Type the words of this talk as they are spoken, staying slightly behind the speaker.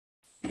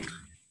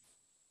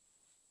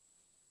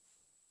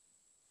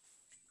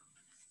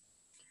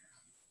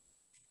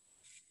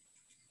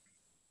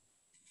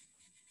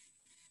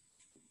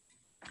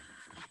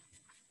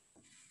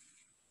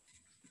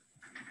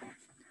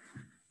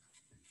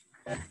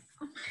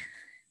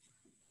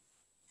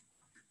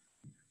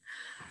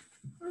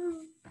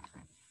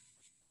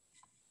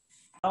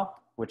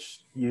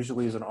which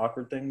usually is an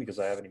awkward thing because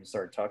I haven't even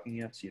started talking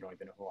yet, so you don't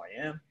even know who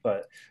I am.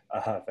 But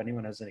if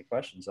anyone has any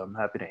questions, I'm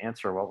happy to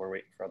answer while we're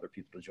waiting for other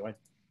people to join.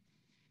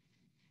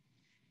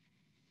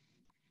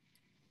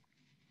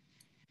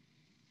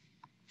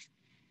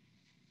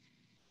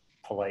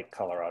 Polite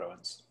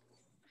Coloradoans.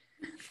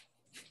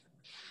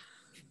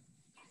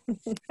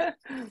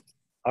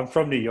 I'm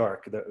from New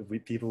York.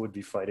 People would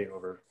be fighting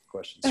over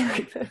questions,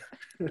 right?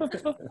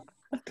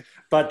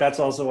 But that's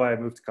also why I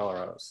moved to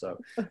Colorado. So,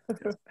 yeah.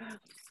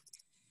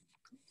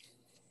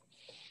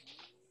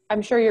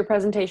 I'm sure your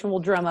presentation will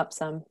drum up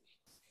some.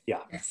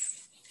 Yeah.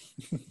 Yes.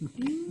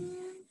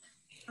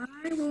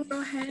 I will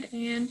go ahead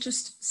and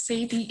just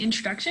say the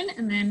introduction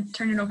and then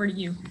turn it over to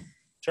you.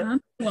 Sure.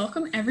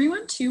 Welcome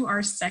everyone to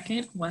our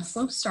second West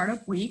Slope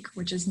Startup Week,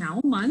 which is now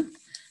a month.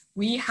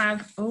 We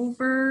have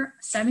over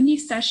 70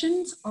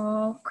 sessions,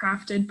 all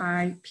crafted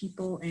by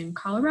people in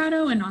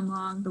Colorado and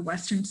along the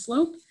Western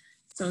Slope.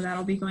 So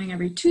that'll be going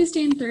every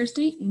Tuesday and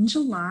Thursday in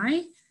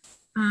July.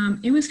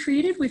 It was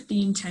created with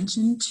the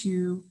intention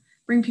to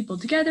bring people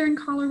together in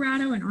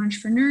Colorado and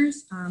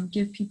entrepreneurs,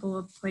 give people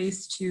a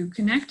place to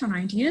connect on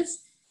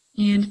ideas.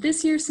 And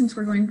this year, since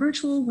we're going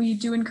virtual, we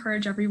do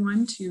encourage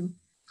everyone to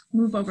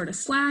move over to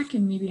Slack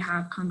and maybe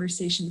have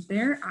conversations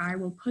there. I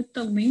will put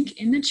the link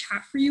in the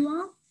chat for you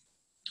all.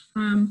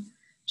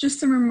 Just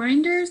some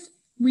reminders,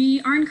 we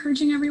are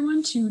encouraging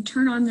everyone to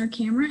turn on their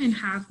camera and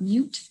have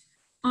mute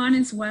on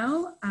as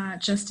well,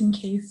 just in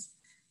case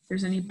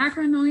there's any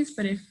background noise,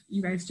 but if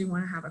you guys do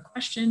want to have a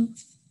question,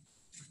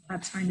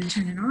 that's fine to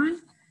turn it on.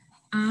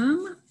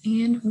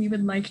 And we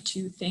would like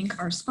to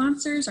thank our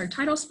sponsors, our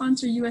title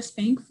sponsor, US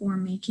Bank, for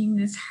making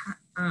this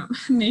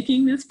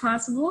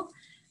possible.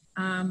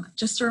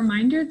 Just a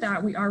reminder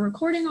that we are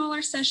recording all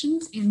our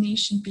sessions and they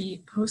should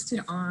be posted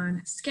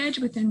on Sketch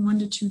within 1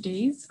 to 2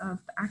 days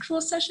of the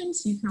actual session.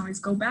 So you can always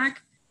go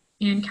back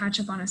and catch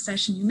up on a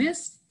session you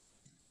missed.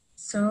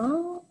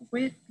 So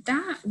with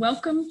that,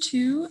 welcome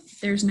to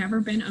There's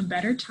Never Been a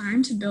Better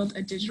Time to Build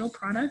a Digital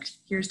Product.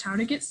 Here's how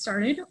to get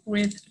started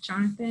with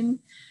Jonathan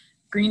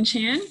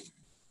Greechan.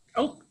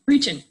 Oh,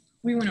 Greechan.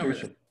 We went over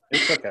it.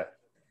 It's okay.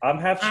 I'm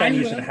half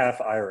Chinese and half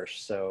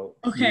Irish, so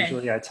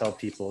usually I tell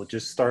people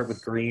just start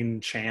with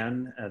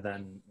Greechan and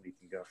then we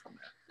can go from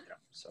there. Yeah,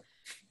 so.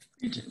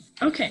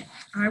 Okay,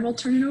 I will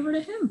turn it over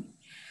to him.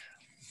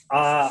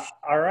 All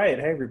right,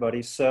 hey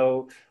everybody.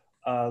 So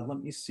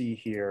let me see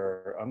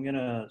here. I'm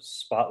gonna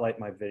spotlight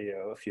my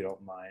video if you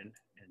don't mind,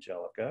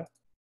 Angelica.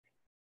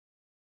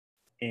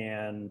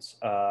 And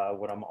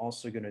what I'm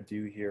also gonna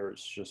do here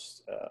is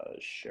just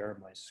share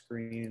my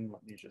screen.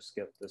 Let me just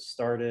get this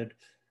started.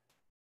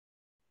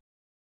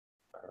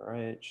 All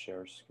right,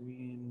 share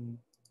screen.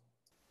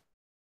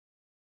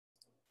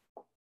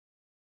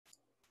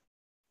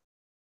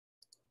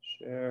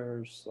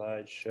 Share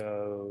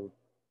slideshow.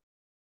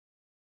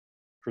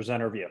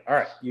 Presenter view. All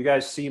right, you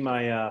guys see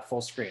my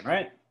full screen,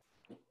 right?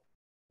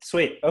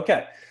 Sweet,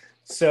 okay.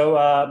 So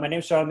my name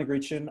is Jonathan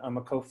Greechan. I'm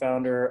a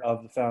co-founder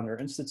of the Founder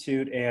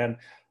Institute. And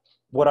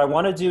what I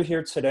wanna do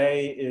here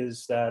today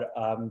is that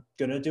I'm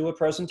gonna do a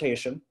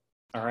presentation.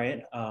 All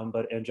right,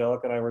 but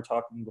Angelica and I were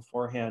talking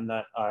beforehand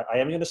that I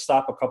am going to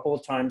stop a couple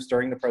of times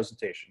during the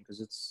presentation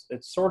because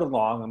it's sort of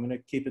long. I'm going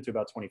to keep it to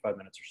about 25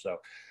 minutes or so.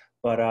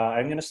 But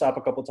I'm going to stop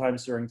a couple of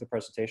times during the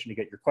presentation to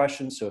get your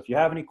questions. So if you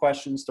have any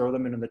questions, throw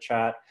them into the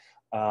chat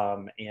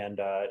and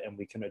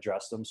we can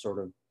address them sort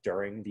of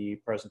during the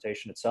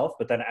presentation itself.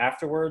 But then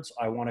afterwards,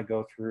 I want to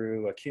go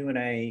through a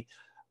Q&A.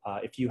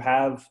 If you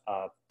have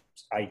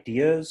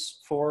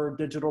ideas for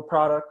digital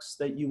products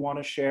that you want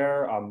to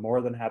share, I'm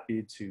more than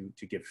happy to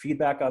give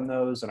feedback on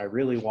those. And I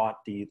really want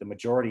the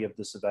majority of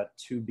this event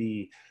to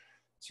be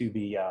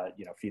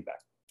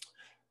feedback.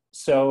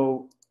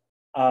 So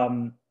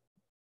FI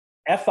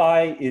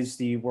is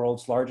the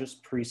world's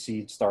largest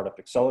pre-seed startup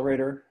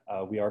accelerator.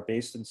 We are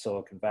based in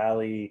Silicon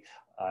Valley.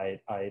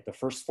 The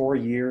first 4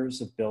 years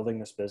of building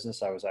this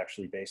business, I was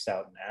actually based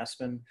out in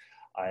Aspen.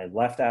 I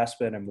left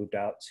Aspen and moved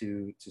out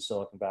to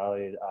Silicon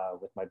Valley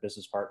with my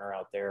business partner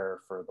out there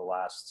for the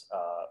last,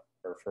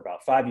 for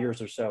about 5 years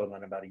or so. And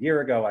then about a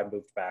year ago, I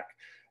moved back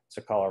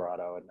to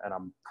Colorado and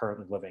I'm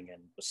currently living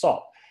in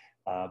Basalt.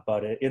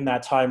 But in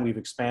that time, we've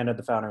expanded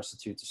the Founder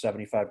Institute to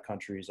 75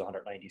 countries,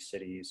 190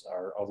 cities.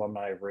 Our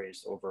alumni have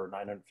raised over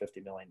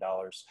 $950 million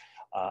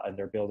and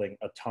they're building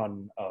a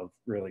ton of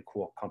really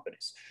cool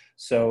companies.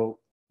 So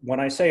when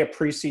I say a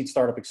pre-seed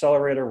startup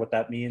accelerator, what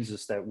that means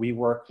is that we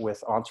work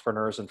with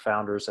entrepreneurs and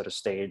founders at a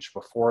stage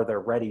before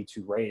they're ready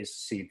to raise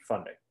seed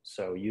funding.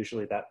 So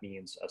usually that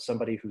means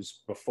somebody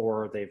who's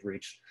before they've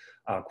reached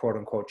quote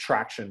unquote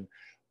traction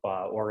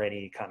or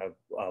any kind of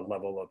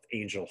level of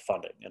angel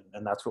funding.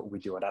 And that's what we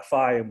do at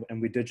FI. And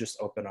we did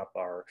just open up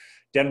our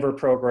Denver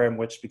program,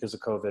 which because of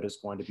COVID is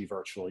going to be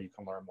virtual. You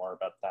can learn more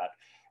about that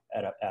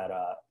at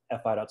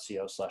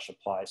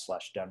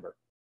fi.co/apply/Denver.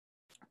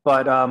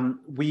 But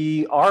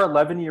we are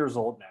 11 years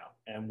old now,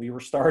 and we were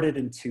started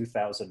in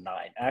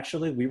 2009.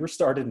 Actually, we were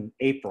started in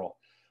April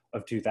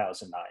of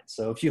 2009.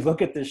 So if you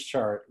look at this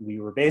chart, we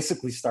were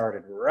basically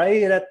started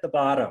right at the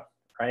bottom,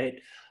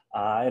 right?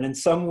 And in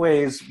some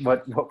ways,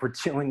 what we're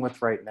dealing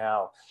with right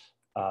now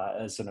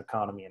as an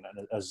economy and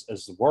as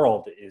the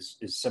world is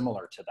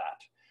similar to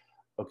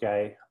that.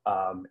 Okay.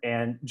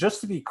 And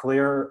just to be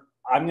clear,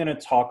 I'm going to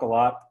talk a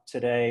lot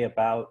today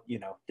about,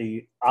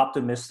 the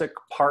optimistic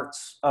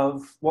parts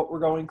of what we're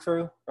going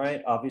through,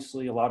 right?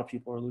 Obviously, a lot of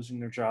people are losing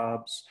their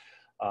jobs.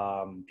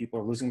 People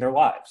are losing their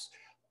lives.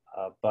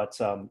 But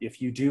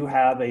if you do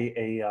have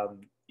a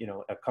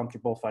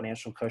comfortable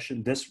financial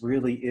cushion, this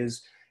really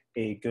is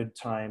a good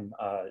time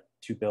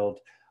to build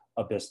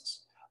a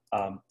business.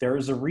 There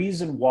is a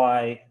reason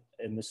why,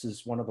 and this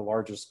is one of the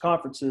largest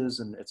conferences,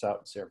 and it's out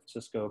in San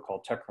Francisco,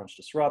 called TechCrunch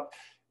Disrupt.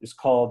 Is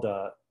called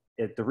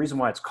the reason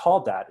why it's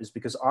called that is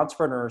because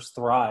entrepreneurs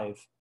thrive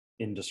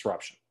in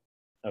disruption.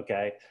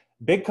 Okay,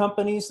 big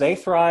companies, they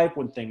thrive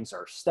when things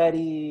are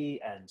steady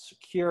and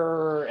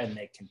secure, and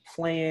they can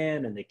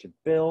plan and they can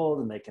build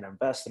and they can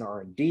invest in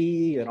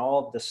R&D and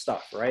all of this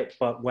stuff, right?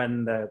 But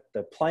when the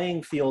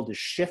playing field is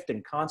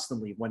shifting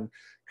constantly, when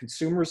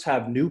consumers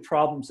have new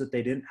problems that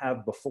they didn't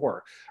have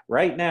before,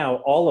 right now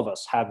all of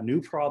us have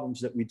new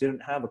problems that we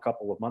didn't have a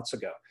couple of months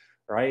ago,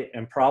 right?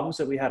 And problems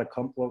that we had a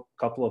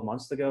couple of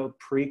months ago,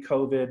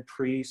 pre-COVID,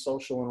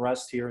 pre-social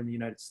unrest here in the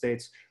United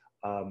States,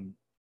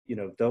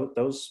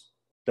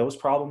 those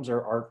problems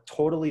are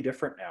totally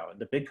different now. And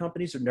the big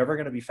companies are never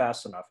going to be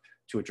fast enough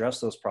to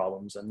address those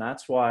problems. And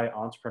that's why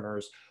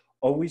entrepreneurs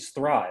always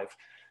thrive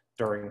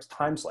during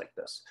times like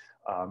this.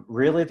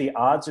 Really, the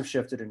odds have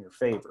shifted in your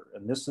favor.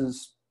 And this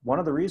is one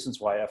of the reasons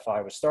why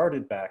FI was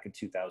started back in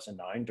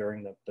 2009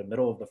 during the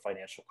middle of the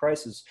financial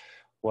crisis.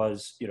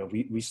 Was,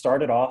 we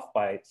started off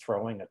by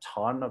throwing a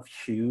ton of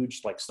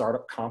huge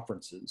startup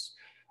conferences,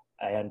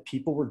 and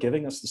people were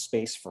giving us the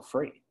space for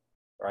free,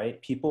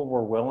 right? People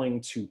were willing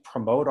to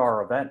promote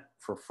our event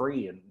for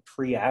free and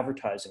free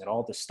advertising and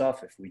all this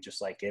stuff if we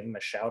just gave them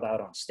a shout out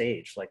on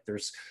stage.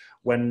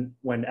 When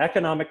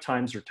economic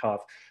times are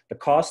tough, the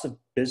cost of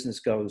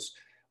business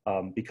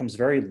becomes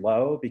very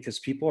low because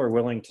people are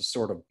willing to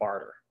sort of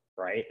barter.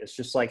 Right? It's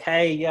just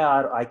hey,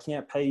 yeah, I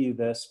can't pay you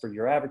this for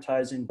your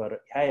advertising, but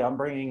hey, I'm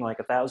bringing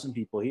 1,000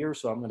 people here,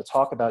 so I'm going to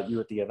talk about you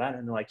at the event.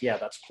 And they're yeah,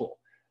 that's cool.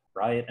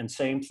 Right? And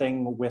same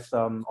thing with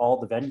all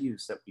the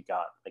venues that we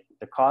got.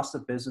 The cost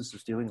of business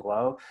is doing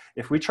low.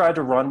 If we tried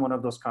to run one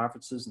of those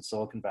conferences in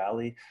Silicon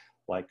Valley,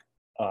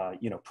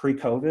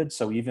 pre-COVID,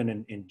 so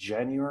even in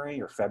January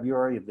or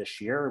February of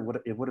this year,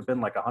 it would have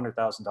been $100,000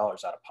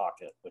 out of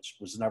pocket, which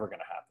was never going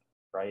to happen.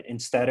 Right?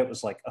 Instead, it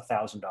was $1,000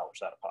 out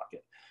of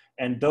pocket.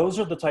 And those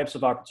are the types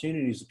of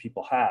opportunities that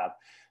people have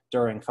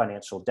during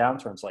financial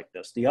downturns like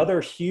this. The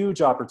other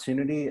huge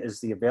opportunity is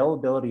the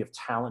availability of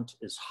talent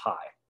is high.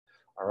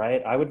 All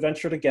right. I would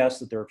venture to guess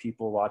that there are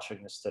people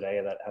watching this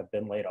today that have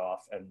been laid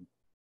off, and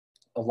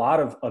a lot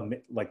of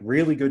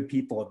really good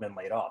people have been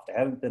laid off. They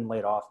haven't been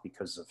laid off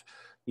because of,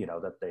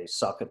 that they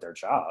suck at their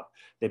job.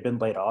 They've been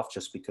laid off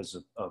just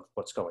because of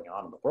what's going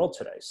on in the world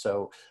today.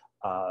 So,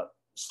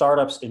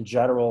 startups in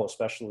general,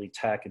 especially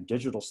tech and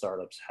digital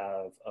startups,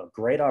 have a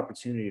great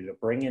opportunity to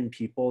bring in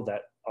people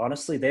that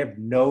honestly they have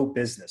no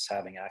business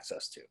having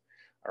access to.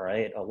 All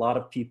right. A lot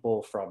of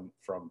people from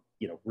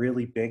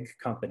really big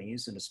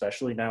companies, and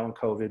especially now in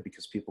COVID,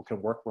 because people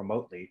can work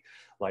remotely,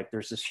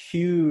 there's this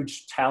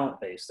huge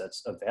talent base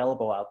that's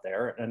available out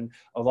there. And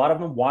a lot of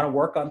them want to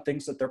work on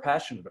things that they're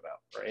passionate about.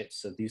 Right.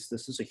 So this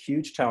is a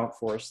huge talent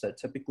force that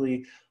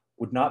typically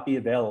would not be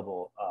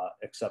available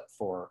except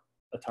for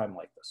a time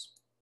like this.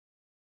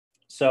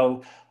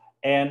 So,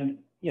 and,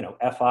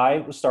 FI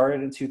was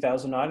started in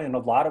 2009, and a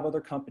lot of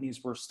other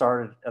companies were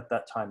started at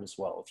that time as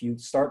well. If you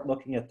start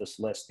looking at this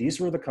list, these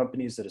were the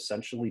companies that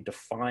essentially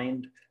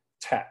defined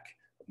tech,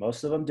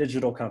 most of them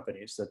digital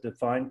companies that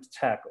defined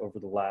tech over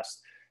the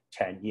last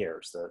 10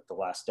 years, the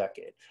last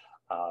decade.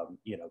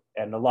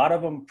 And a lot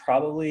of them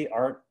probably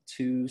aren't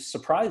too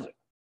surprising,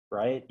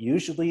 right?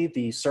 Usually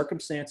the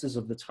circumstances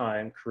of the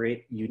time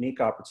create unique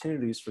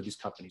opportunities for these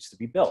companies to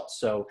be built.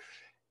 So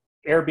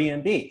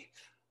Airbnb,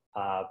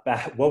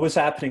 what was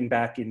happening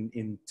back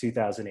in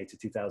 2008 to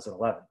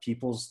 2011?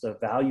 The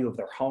value of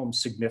their home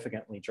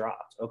significantly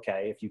dropped.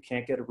 Okay, if you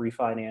can't get a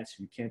refinance, if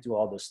you can't do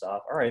all this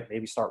stuff, all right,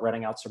 maybe start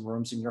renting out some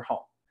rooms in your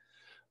home,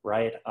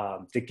 right?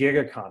 The gig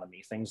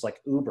economy, things like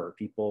Uber,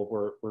 people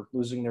were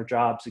losing their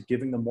jobs and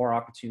giving them more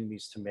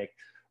opportunities to make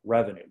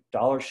revenue.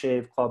 Dollar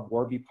Shave Club,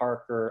 Warby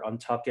Parker,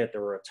 Untuckit, there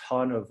were a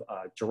ton of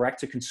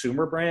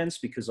direct-to-consumer brands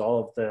because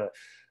all of the,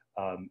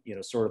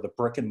 sort of the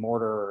brick and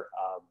mortar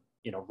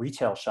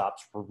retail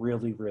shops were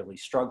really, really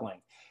struggling.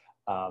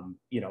 A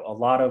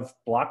lot of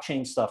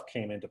blockchain stuff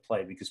came into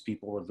play because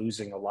people were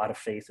losing a lot of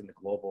faith in the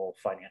global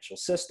financial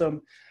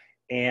system.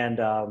 And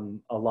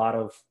a lot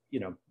of,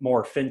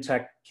 more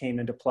fintech came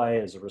into play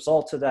as a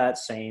result of that.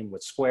 Same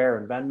with Square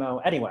and Venmo.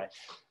 Anyway,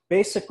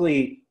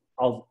 basically,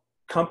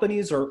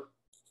 companies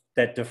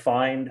that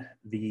defined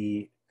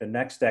the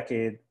next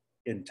decade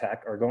in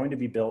tech are going to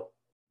be built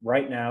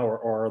right now,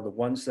 or are the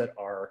ones that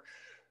are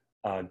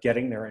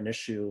getting their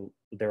initial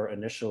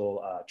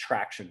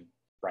traction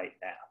right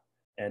now.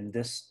 And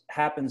this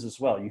happens as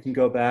well. You can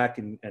go back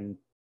and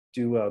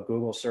do a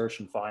Google search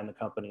and find the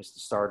companies that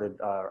started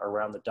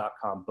around the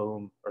dot-com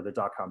boom, or the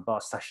dot-com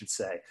bust, I should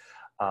say,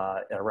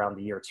 around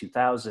the year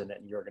 2000,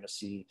 and you're going to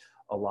see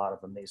a lot of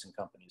amazing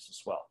companies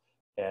as well.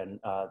 And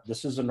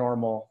this is a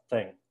normal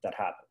thing that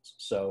happens.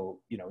 So,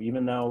 you know,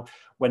 even though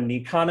when the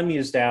economy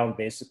is down,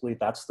 basically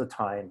that's the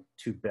time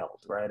to build,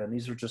 right? And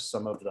these are just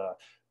some of the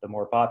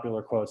more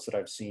popular quotes that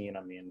I've seen.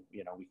 I mean,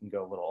 you know, we can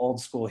go a little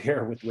old school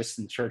here with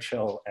Winston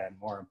Churchill and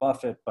Warren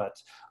Buffett, but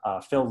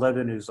Phil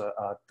Libin, who's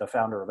the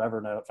founder of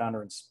Evernote,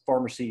 founder and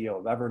former CEO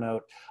of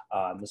Evernote.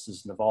 This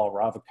is Naval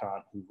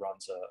Ravikant, who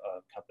runs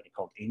a company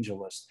called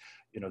AngelList.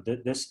 You know,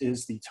 this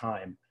is the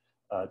time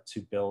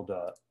to build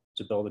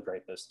a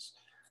great business.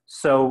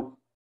 So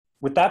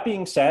with that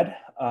being said,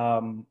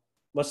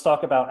 let's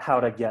talk about how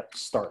to get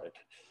started.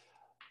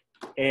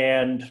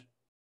 And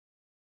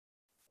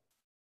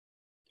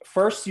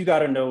first, you got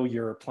to know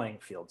your playing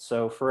field.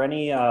 So for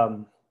any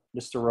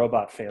Mr.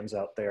 Robot fans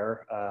out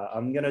there,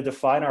 I'm going to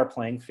define our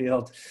playing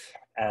field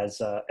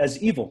as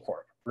evil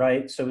corp,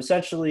 right? So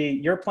essentially,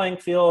 your playing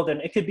field,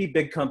 and it could be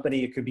big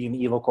company, it could be an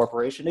evil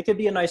corporation, it could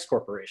be a nice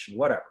corporation,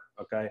 whatever,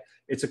 okay?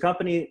 It's a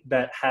company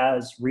that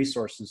has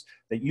resources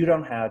that you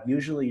don't have.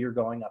 Usually, you're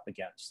going up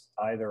against,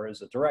 either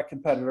as a direct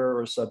competitor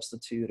or a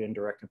substitute,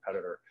 indirect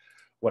competitor,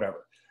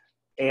 whatever.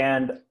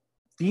 And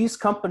these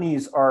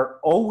companies are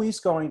always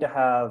going to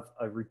have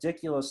a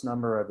ridiculous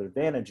number of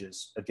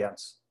advantages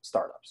against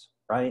startups,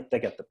 right? They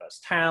get the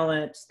best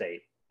talent,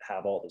 they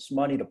have all this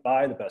money to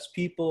buy the best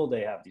people,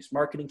 they have these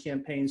marketing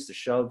campaigns to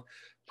shove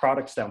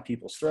products down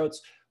people's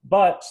throats.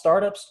 But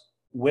startups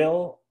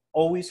will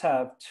always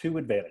have two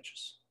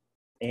advantages.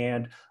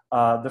 And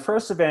the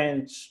first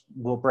advantage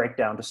will break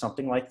down to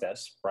something like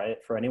this, right?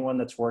 For anyone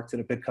that's worked at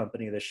a big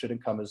company, this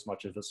shouldn't come as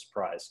much of a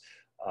surprise.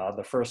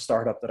 The first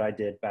startup that I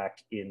did back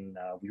in,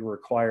 we were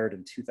acquired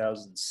in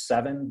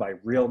 2007 by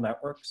Real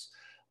Networks.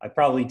 I'm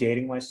probably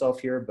dating myself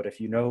here, but if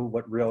you know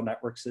what Real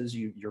Networks is,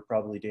 you're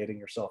probably dating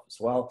yourself as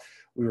well.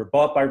 We were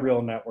bought by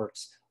Real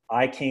Networks.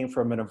 I came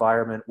from an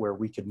environment where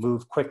we could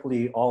move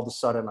quickly. All of a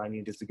sudden, I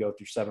needed to go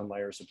through 7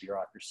 layers of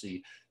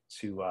bureaucracy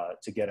to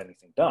get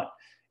anything done.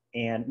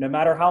 And no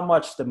matter how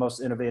much the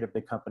most innovative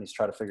big companies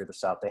try to figure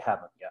this out, they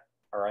haven't yet,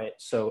 all right?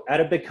 So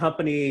at a big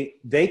company,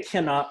 they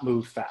cannot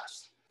move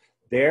fast.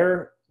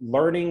 They're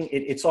learning,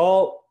 it's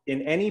all,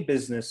 in any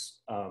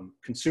business,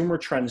 consumer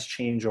trends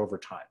change over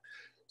time.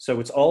 So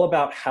it's all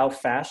about how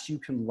fast you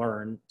can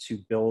learn to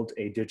build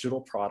a digital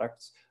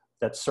product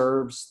that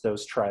serves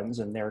those trends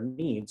and their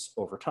needs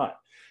over time,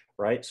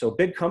 right? So a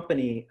big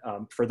company,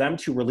 for them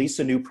to release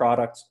a new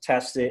product,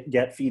 test it,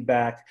 get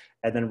feedback,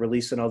 and then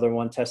release another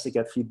one, test it,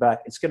 get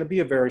feedback, it's gonna be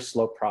a very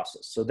slow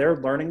process. So their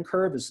learning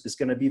curve is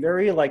gonna be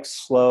very like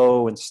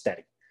slow and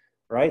steady.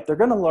 Right? They're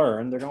going to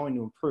learn, they're going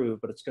to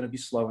improve, but it's going to be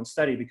slow and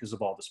steady because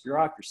of all this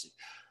bureaucracy.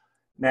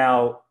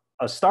 Now,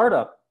 a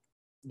startup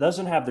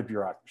doesn't have the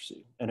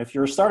bureaucracy. And if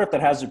you're a startup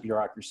that has a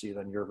bureaucracy,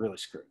 then you're really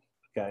screwed,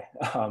 okay?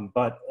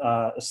 But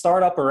a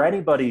startup or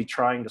anybody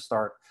trying to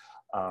start,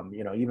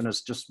 you know, even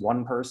as just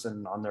one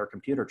person on their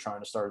computer trying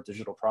to start a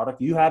digital product,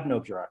 you have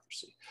no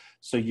bureaucracy.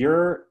 So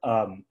your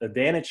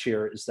advantage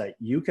here is that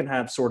you can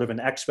have sort of an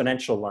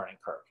exponential learning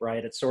curve,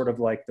 right? It's sort of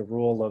like the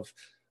rule of,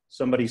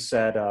 somebody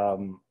said,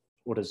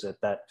 what is it,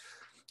 that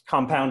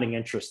compounding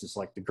interest is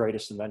like the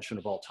greatest invention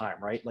of all time,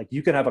 right? Like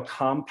you can have a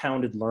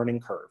compounded learning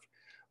curve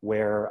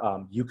where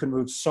you can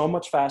move so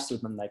much faster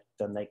than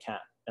they can.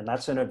 And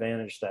that's an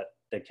advantage that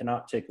they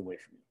cannot take away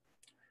from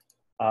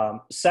you.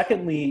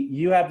 Secondly,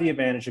 you have the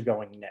advantage of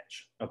going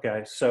niche,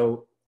 okay?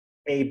 So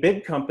a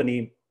big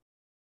company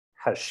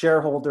has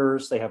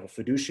shareholders, they have a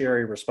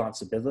fiduciary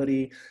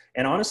responsibility.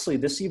 And honestly,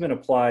 this even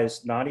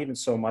applies not even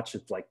so much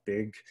at like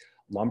big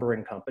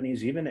lumbering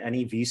companies, even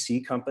any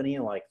VC company,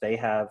 like they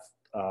have,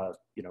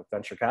 you know,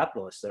 venture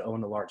capitalists that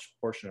own a large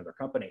portion of their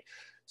company.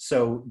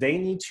 So they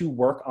need to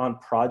work on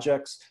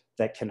projects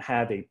that can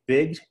have a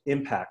big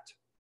impact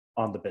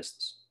on the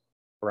business,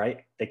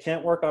 right? They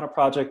can't work on a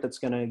project that's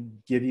going to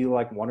give you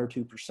like 1 or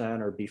 2%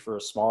 or be for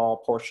a small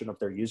portion of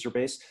their user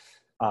base.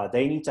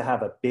 They need to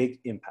have a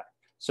big impact.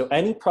 So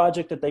any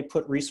project that they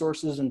put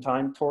resources and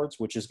time towards,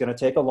 which is going to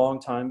take a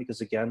long time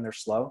because again, they're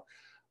slow,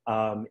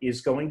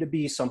 is going to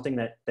be something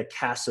that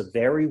casts a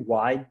very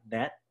wide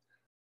net.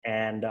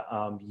 And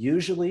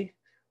usually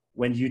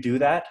when you do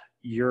that,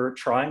 you're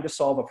trying to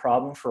solve a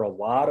problem for a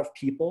lot of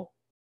people.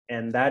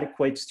 And that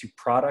equates to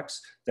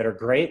products that are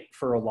great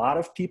for a lot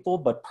of people,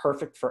 but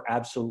perfect for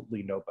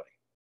absolutely nobody,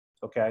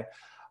 okay?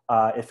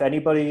 If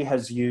anybody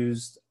has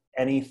used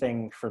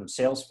anything from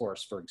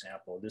Salesforce, for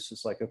example, this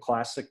is like a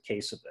classic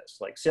case of this.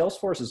 Like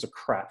Salesforce is a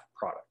crap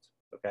product,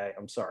 okay?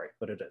 I'm sorry,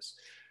 but it is.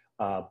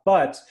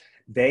 But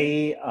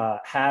they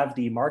have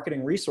the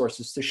marketing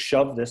resources to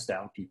shove this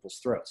down people's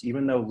throats,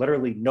 even though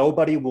literally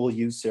nobody will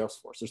use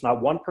Salesforce. There's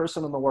not one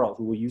person in the world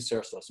who will use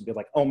Salesforce and be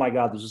like, oh my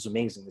God, this is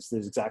amazing. This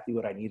is exactly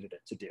what I needed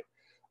it to do,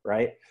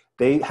 right?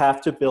 They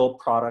have to build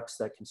products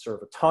that can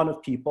serve a ton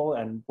of people.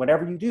 And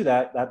whenever you do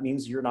that, that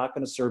means you're not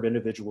going to serve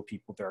individual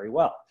people very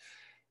well.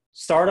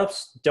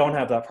 Startups don't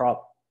have that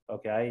problem,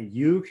 okay?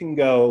 You can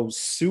go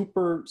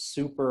super,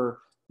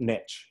 super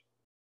niche.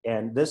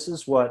 And this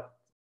is what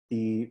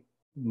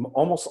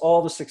almost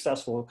all the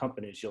successful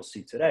companies you'll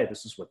see today,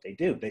 this is what they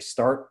do. They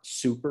start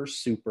super,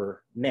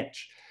 super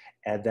niche.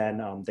 And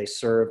then they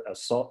serve a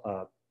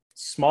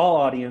small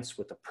audience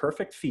with a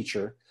perfect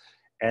feature.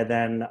 And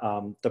then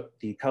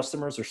the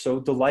customers are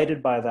so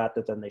delighted by that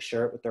then they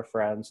share it with their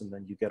friends, and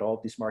then you get all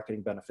these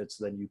marketing benefits.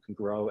 Then you can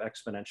grow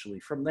exponentially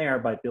from there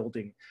by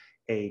building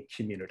a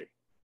community.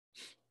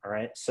 All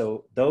right,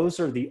 so those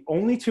are the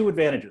only two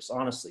advantages,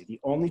 honestly, the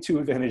only two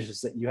advantages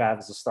that you have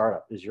as a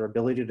startup is your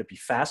ability to be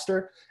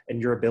faster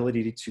and your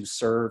ability to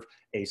serve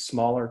a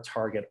smaller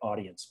target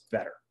audience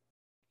better.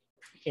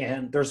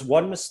 And there's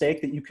one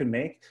mistake that you can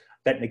make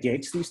that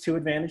negates these two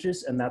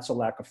advantages, and that's a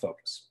lack of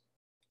focus,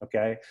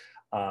 okay?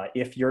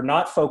 If you're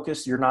not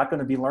focused, you're not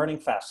going to be learning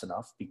fast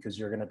enough because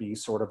you're going to be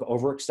sort of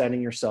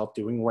overextending yourself,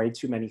 doing way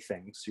too many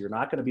things. So you're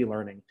not going to be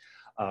learning.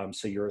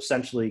 So you're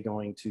essentially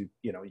going to,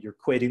 you're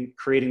creating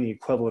the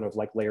equivalent of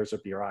like layers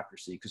of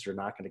bureaucracy because you're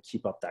not going to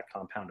keep up that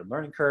compounded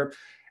learning curve.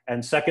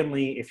 And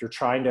secondly, if you're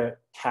trying to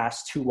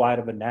cast too wide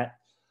of a net,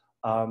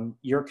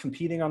 you're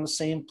competing on the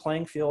same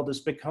playing field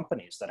as big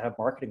companies that have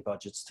marketing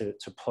budgets to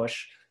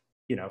push,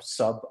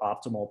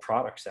 suboptimal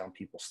products down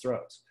people's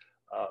throats.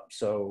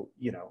 So,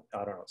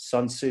 I don't know,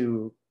 Sun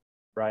Tzu,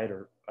 right,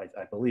 or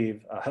I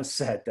believe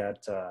said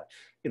that,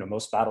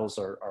 most battles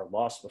are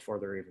lost before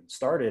they're even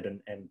started.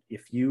 And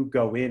if you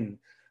go in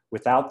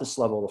without this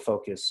level of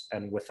focus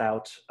and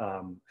without,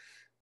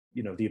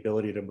 the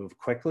ability to move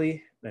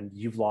quickly, then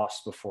you've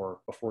lost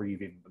before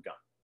you've even begun.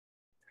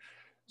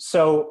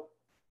 So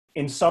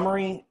in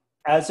summary,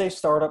 as a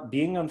startup,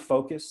 being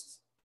unfocused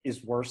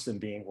is worse than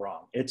being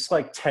wrong. It's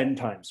like 10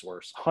 times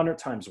worse, 100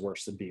 times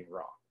worse than being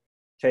wrong.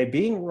 Okay,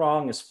 being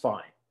wrong is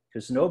fine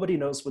because nobody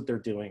knows what they're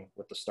doing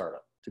with the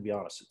startup, to be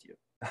honest with you.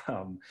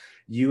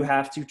 You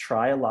have to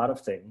try a lot of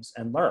things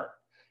and learn.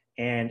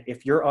 And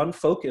if you're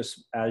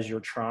unfocused as you're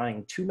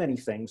trying too many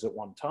things at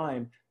one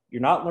time,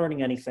 you're not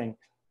learning anything,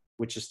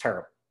 which is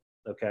terrible.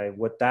 Okay,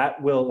 what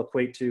that will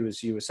equate to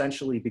is you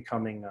essentially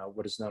becoming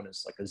what is known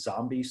as like a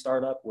zombie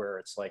startup, where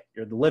it's like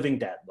you're the living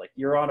dead, like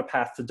you're on a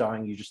path to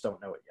dying, you just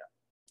don't know it yet.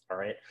 All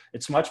right,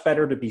 it's much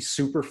better to be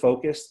super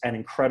focused and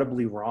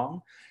incredibly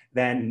wrong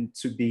than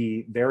to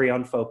be very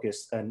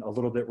unfocused and a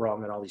little bit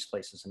wrong in all these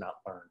places and not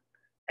learn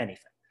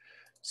anything.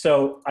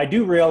 So I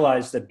do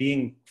realize that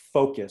being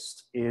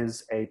focused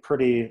is a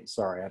pretty,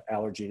 sorry, I have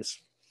allergies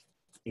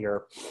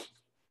here.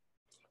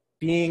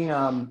 Being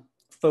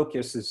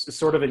focused is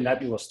sort of a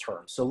nebulous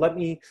term. So let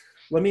me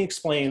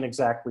explain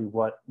exactly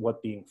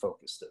what being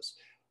focused is.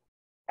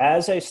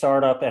 As a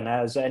startup and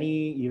as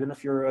even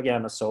if you're,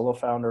 again, a solo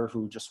founder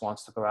who just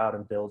wants to go out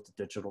and build a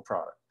digital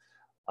product,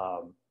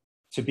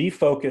 to be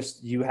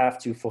focused, you have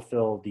to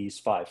fulfill these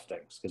 5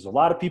 things. Because a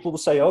lot of people will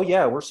say, oh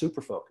yeah, we're super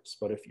focused.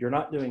 But if you're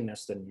not doing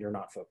this, then you're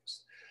not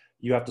focused.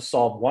 You have to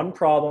solve one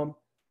problem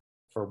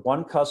for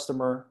one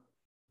customer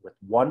with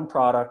one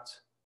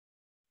product,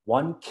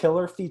 one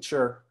killer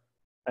feature,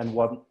 and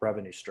one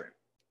revenue stream.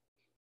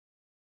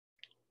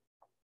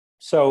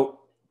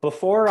 So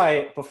before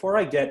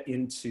I get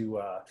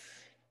into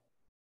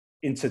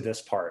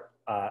this part,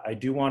 I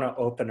do want to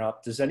open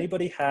up. Does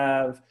anybody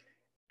have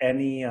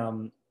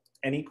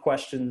any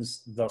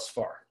questions thus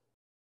far?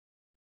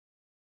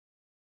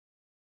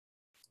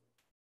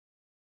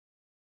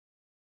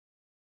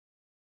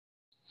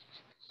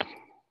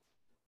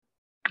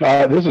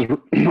 This is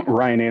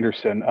Ryan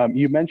Anderson.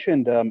 You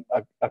mentioned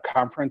a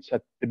conference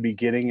at the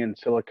beginning in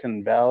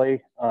Silicon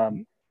Valley,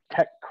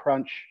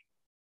 TechCrunch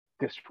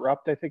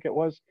Disrupt, I think it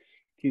was.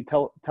 Can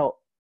you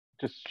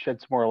just shed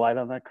some more light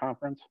on that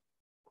conference?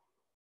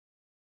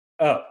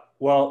 Oh,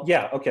 well,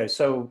 yeah, okay.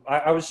 So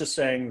I was just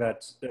saying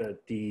that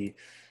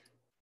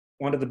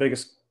one of the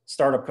biggest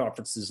startup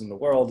conferences in the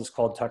world is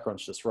called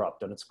TechCrunch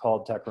Disrupt, and it's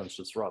called TechCrunch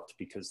Disrupt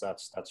because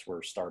that's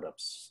where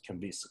startups can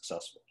be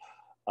successful.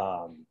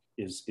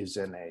 Is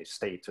in a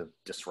state of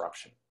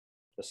disruption,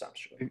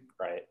 essentially,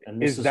 right?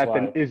 And this is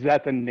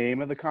that the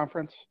name of the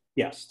conference?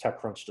 Yes,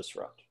 TechCrunch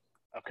Disrupt.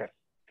 Okay,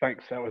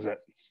 thanks. That was it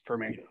for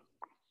me.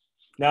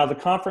 Now, the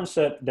conference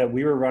that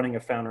we were running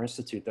at Founder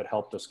Institute that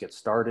helped us get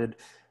started,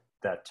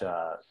 that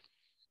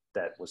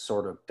was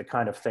sort of the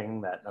kind of thing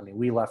that, I mean,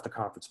 we left the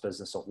conference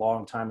business a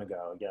long time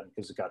ago, again,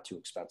 because it got too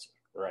expensive,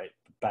 right?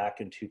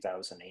 Back in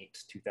 2008,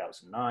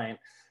 2009,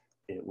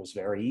 it was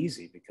very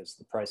easy because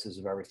the prices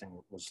of everything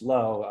was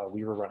low.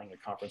 We were running a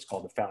conference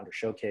called the Founder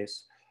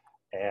Showcase.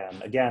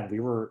 And again,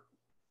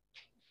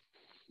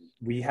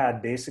 we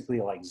had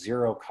basically like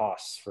zero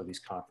costs for these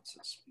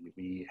conferences.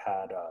 We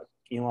had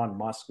Elon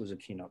Musk was a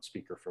keynote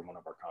speaker for one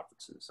of our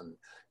conferences. And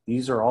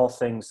these are all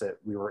things that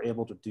we were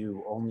able to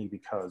do only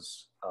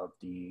because of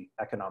the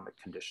economic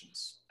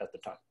conditions at the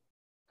time.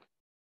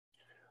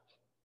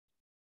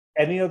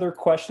 Any other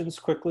questions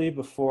quickly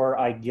before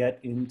I get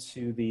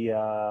into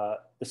the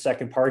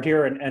second part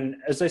here? And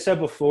as I said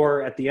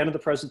before, at the end of the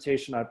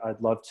presentation, I'd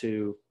love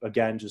to,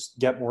 again, just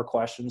get more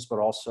questions, but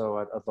also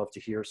I'd love to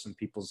hear some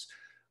people's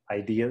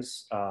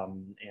ideas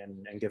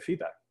and give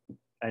feedback.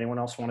 Anyone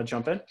else want to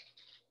jump in?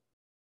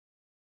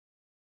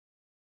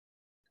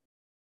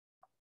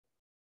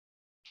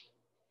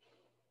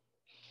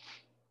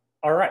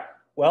 All right.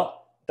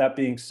 Well, that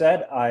being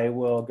said, I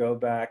will go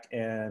back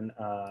and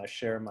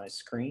share my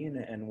screen,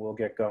 and we'll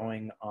get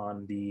going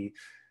on the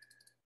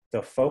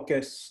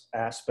focus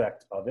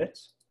aspect of it.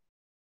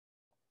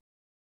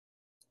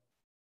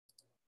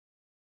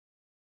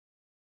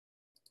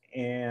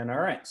 And all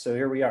right, so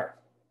here we are.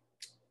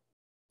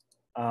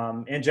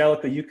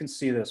 Angelica, you can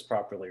see this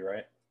properly,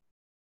 right?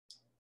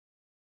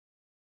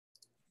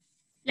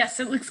 Yes,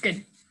 it looks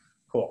good.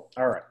 Cool.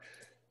 All right.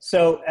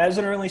 So as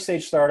an early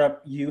stage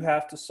startup, you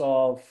have to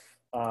solve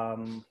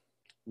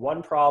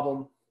one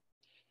problem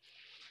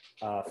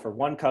for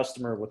one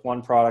customer with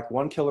one product,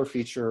 one killer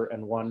feature,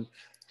 and one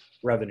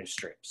revenue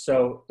stream.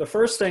 So the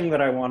first thing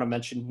that I want to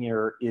mention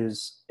here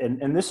is,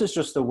 and this is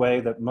just the way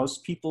that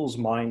most people's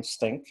minds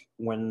think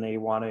when they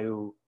want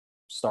to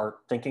start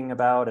thinking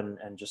about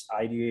and just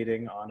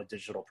ideating on a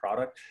digital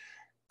product.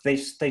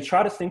 They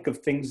try to think of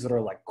things that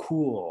are like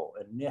cool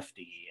and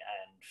nifty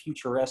and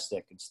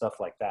futuristic and stuff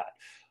like that.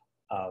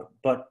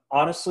 But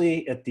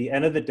honestly, at the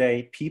end of the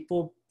day,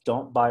 people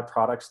don't buy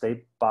products,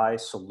 they buy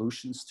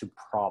solutions to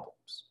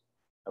problems,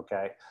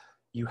 okay?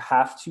 You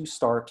have to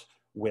start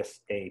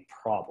with a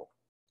problem.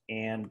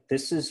 And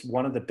this is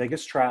one of the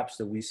biggest traps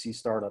that we see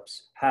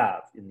startups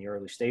have in the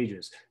early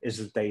stages, is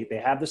that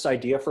they have this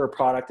idea for a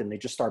product and they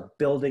just start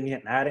building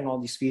it and adding all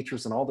these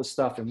features and all this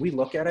stuff. And we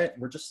look at it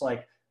and we're just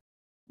like,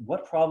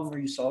 what problem are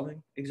you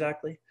solving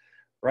exactly?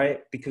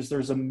 Right? Because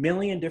there's a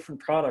million different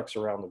products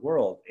around the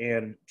world.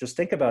 And just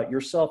think about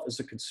yourself as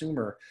a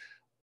consumer.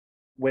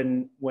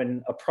 When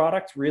a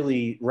product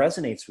really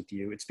resonates with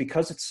you, it's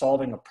because it's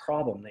solving a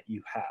problem that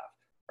you have,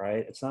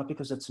 right? It's not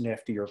because it's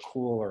nifty or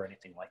cool or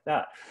anything like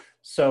that.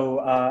 So,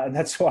 and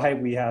that's why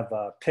we have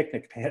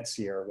picnic pants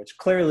here, which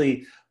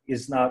clearly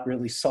is not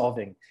really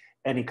solving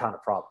any kind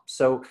of problem.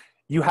 So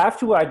you have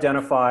to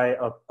identify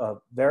a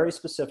very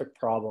specific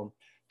problem.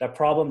 That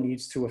problem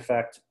needs to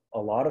affect a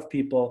lot of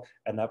people,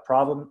 and that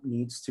problem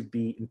needs to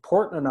be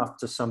important enough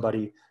to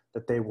somebody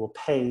that they will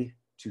pay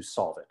to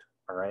solve it.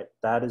 All right.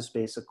 That is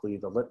basically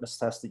the litmus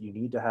test that you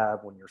need to have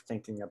when you're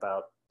thinking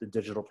about the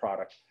digital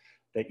product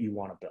that you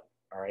want to build.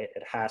 All right.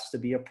 It has to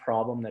be a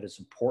problem that is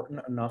important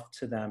enough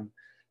to them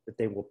that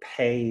they will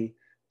pay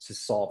to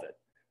solve it.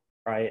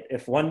 Right.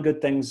 If one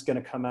good thing is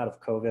going to come out of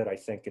COVID, I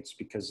think it's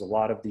because a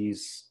lot of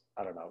these,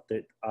 I don't know,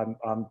 that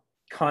I'm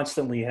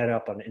constantly head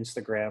up on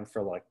Instagram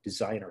for like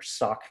designer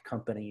sock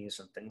companies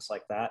and things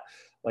like that.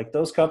 Like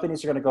those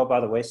companies are going to go by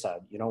the wayside.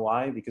 You know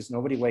why? Because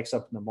nobody wakes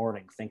up in the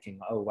morning thinking,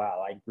 oh,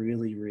 wow, I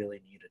really,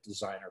 really need a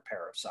designer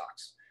pair of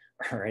socks.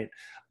 All right.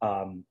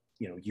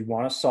 You know, you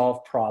want to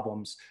solve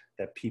problems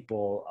that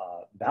people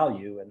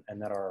value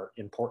and that are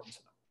important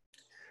to them.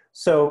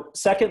 So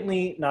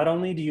secondly, not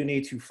only do you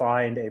need to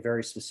find a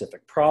very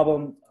specific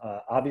problem,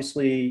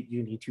 obviously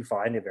you need to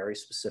find a very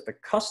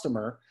specific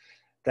customer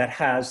that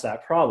has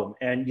that problem.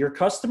 And your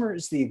customer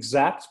is the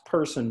exact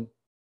person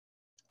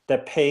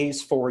that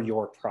pays for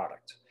your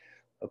product,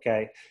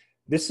 okay?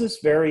 This is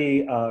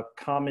very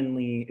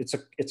commonly,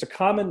 it's a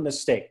common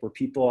mistake where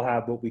people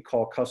have what we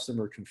call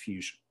customer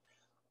confusion.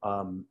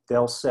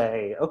 They'll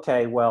say,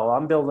 okay, well,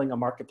 I'm building a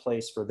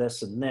marketplace for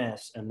this, and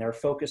they're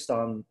focused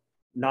on,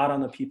 not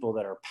on the people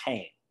that are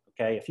paying,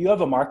 okay? If you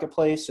have a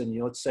marketplace and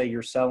let's say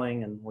you're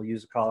selling, and we'll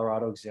use a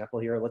Colorado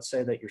example here, let's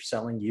say that you're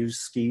selling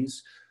used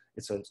skis.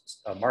 It's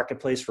a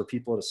marketplace for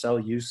people to sell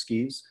used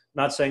skis.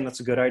 I'm not saying that's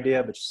a good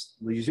idea, but just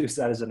use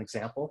that as an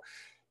example.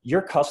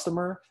 Your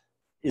customer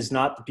is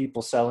not the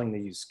people selling the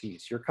used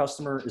skis. Your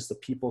customer is the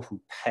people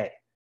who pay,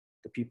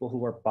 the people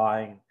who are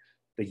buying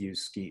the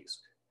used skis.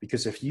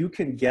 Because if you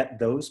can get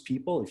those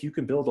people, if you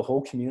can build a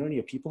whole community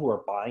of people who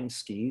are buying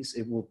skis,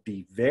 it will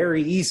be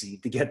very easy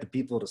to get the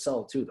people to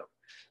sell it to them,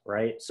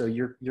 right? So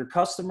your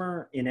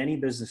customer in any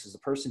business is the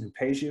person who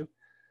pays you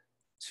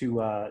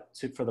for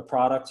the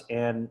product.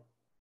 And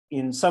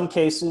in some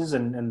cases,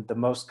 and the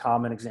most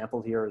common example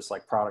here is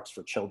like products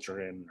for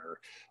children,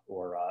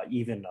 or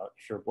even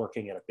if you're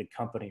working at a big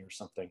company or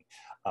something,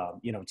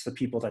 you know, it's the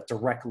people that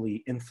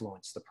directly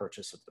influence the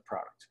purchase of the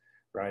product,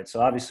 right?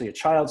 So obviously a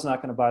child's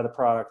not going to buy the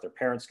product, their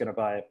parent's going to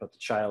buy it, but the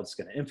child's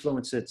going to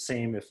influence it.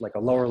 Same if like a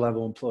lower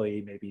level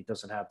employee maybe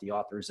doesn't have the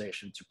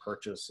authorization to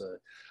purchase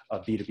a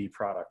B2B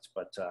product,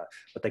 but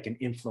they can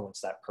influence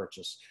that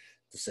purchase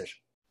decision.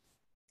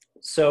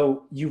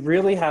 So you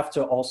really have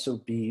to also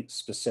be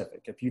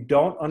specific. If you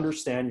don't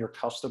understand your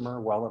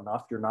customer well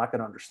enough, you're not going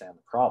to understand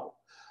the problem.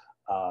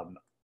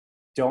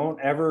 Don't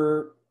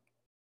ever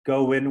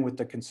go in with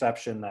the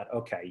conception that,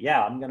 okay,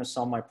 yeah, I'm going to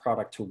sell my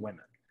product to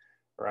women,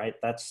 right?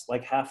 That's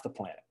like half the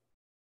planet.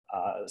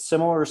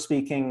 Similar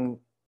speaking,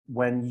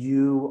 when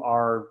you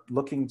are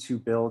looking to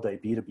build a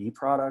B2B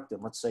product,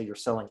 and let's say you're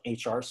selling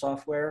HR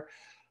software,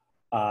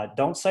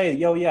 don't say,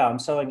 yo, yeah, I'm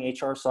selling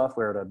HR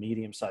software to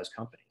medium-sized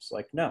companies.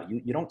 Like, no,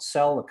 you don't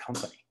sell a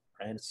company,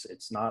 right?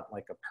 It's not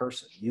like a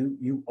person.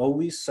 You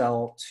always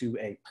sell to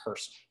a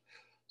person.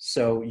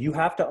 So you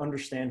have to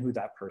understand who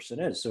that person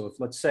is. So if,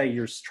 let's say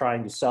you're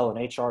trying to sell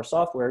an HR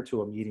software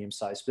to a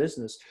medium-sized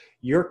business,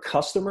 your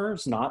customer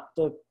is not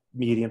the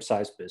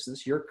medium-sized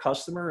business. Your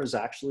customer is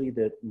actually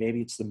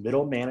maybe it's the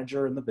middle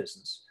manager in the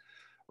business,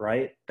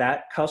 right?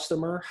 That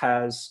customer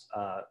has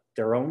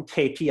their own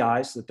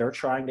KPIs that they're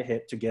trying to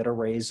hit to get a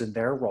raise in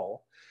their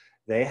role.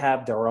 They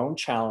have their own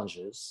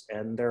challenges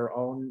and their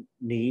own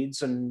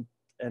needs and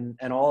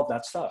all of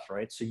that stuff,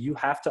 right? So you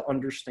have to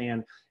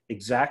understand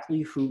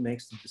exactly who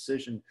makes the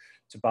decision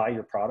to buy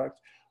your product.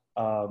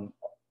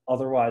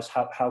 Otherwise,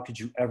 how could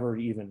you ever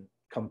even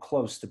come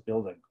close to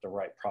building the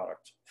right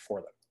product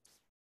for them?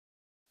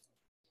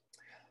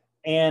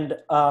 And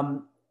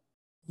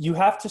you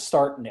have to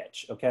start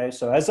niche, okay?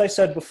 So as I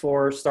said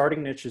before,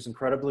 starting niche is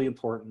incredibly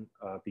important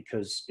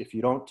because if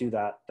you don't do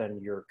that, then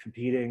you're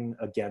competing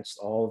against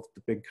all of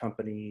the big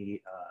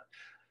company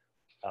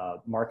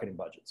marketing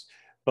budgets.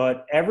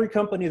 But every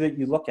company that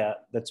you look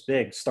at that's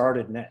big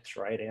started niche,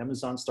 right?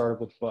 Amazon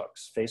started with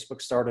books.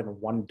 Facebook started in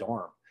one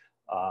dorm.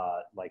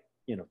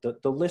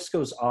 The list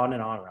goes on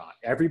and on and on.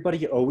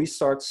 Everybody always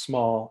starts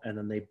small and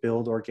then they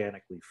build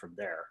organically from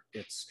there.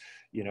 It's,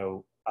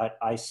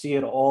 I see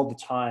it all the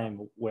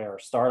time where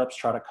startups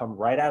try to come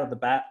right out of the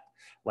bat,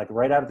 like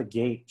right out of the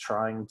gate,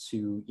 trying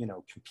to,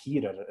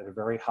 compete at a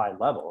very high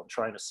level and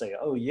trying to say,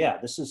 oh yeah,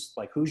 this is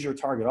like, who's your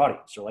target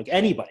audience? Or like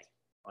anybody.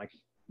 Like,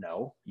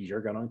 no,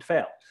 you're going to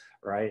fail,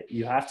 right?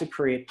 You have to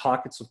create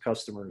pockets of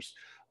customers.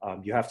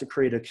 You have to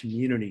create a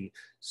community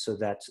so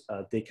that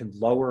they can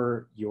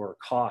lower your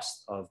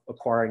cost of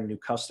acquiring new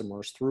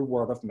customers through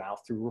word of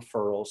mouth, through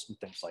referrals and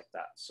things like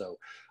that. So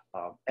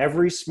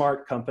every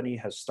smart company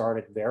has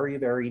started very,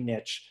 very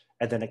niche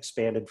and then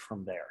expanded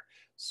from there.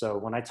 So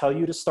when I tell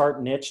you to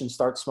start niche and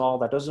start small,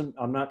 that doesn't,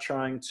 I'm not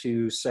trying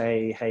to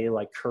say, hey,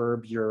 like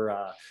curb your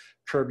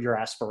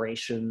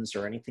aspirations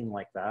or anything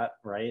like that,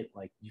 right?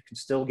 Like you can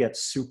still get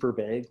super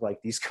big like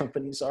these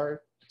companies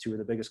are, two of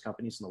the biggest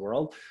companies in the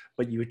world,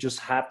 but you just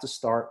have to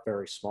start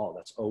very small.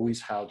 That's always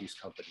how these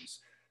companies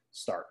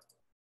start.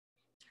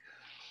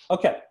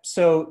 Okay,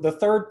 so the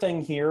third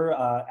thing here,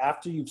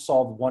 after you've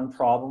solved one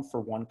problem for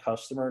one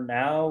customer,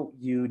 now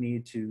you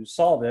need to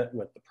solve it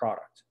with the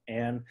product.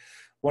 And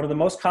one of the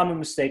most common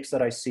mistakes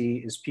that I see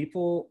is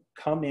people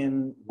come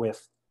in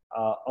with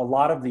a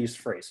lot of these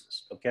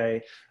phrases,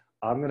 okay?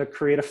 I'm going to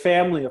create a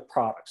family of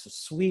products, a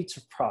suite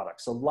of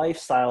products, a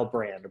lifestyle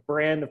brand, a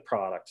brand of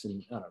products.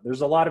 And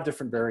there's a lot of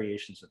different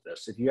variations of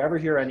this. If you ever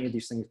hear any of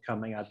these things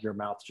coming out of your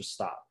mouth, just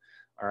stop.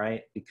 All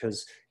right.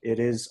 Because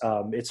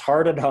it's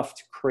hard enough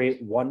to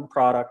create one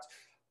product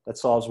that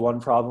solves one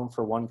problem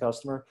for one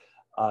customer.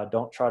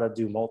 Don't try to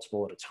do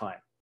multiple at a time.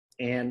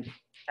 And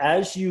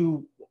as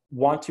you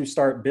want to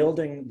start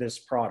building this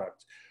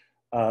product,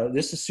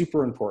 this is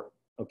super important.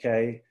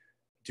 Okay.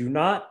 Do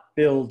not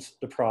build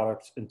the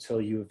product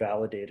until you have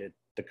validated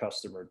the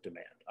customer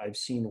demand. I've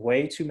seen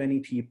way too many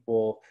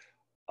people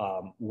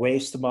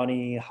waste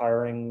money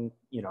hiring,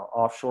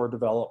 offshore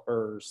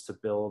developers to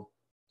build,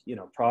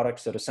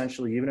 products that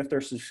essentially, even if they're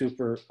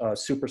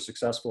super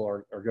successful,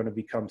 are going to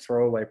become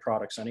throwaway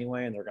products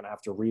anyway, and they're going to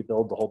have to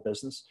rebuild the whole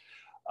business.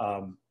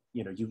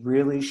 You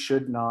really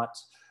should not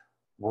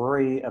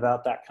worry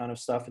about that kind of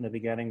stuff in the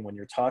beginning. When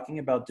you're talking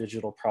about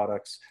digital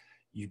products,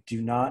 you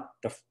do not,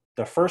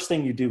 the first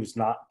thing you do is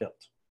not build.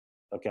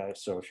 Okay,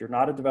 so if you're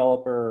not a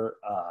developer,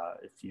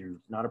 if you're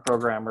not a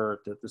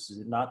programmer, this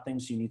is not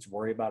things you need to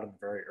worry about in the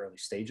very early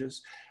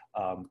stages.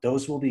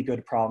 Those will be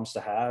good problems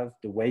to have.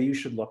 The way you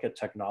should look at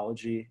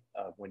technology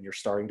when you're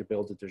starting to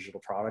build a digital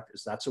product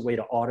is that's a way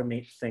to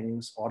automate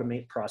things,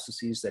 automate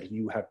processes that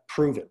you have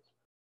proven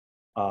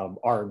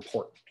are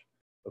important.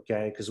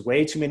 Okay, because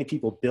way too many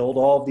people build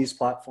all of these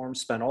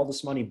platforms, spend all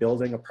this money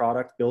building a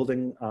product,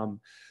 building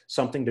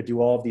something to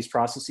do all of these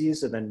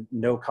processes, and then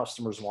no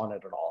customers want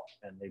it at all.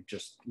 And they've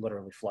just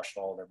literally flushed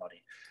all their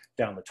money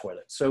down the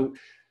toilet. So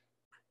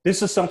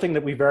this is something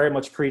that we very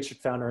much preach at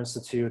Founder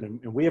Institute,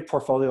 and we have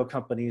portfolio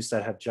companies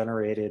that have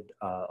generated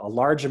a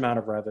large amount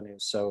of revenue.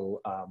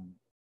 So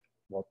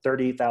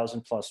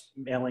 30,000 plus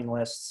mailing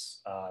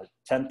lists,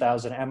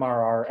 10,000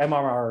 MRR.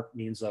 MRR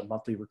means a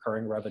monthly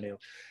recurring revenue.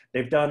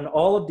 They've done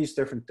all of these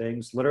different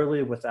things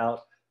literally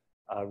without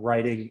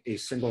writing a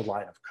single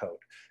line of code.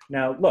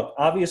 Now, look,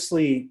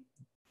 obviously,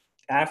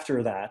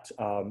 after that,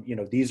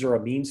 these are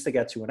a means to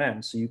get to an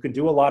end. So you can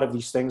do a lot of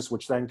these things,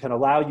 which then can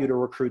allow you to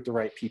recruit the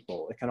right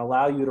people. It can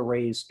allow you to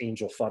raise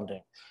angel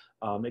funding.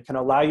 It can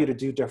allow you to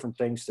do different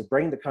things to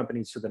bring the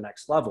company to the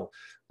next level.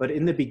 But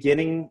in the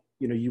beginning,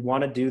 you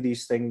want to do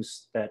these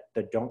things that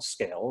don't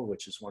scale,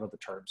 which is one of the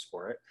terms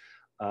for it.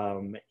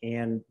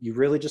 And you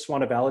really just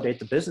want to validate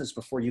the business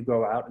before you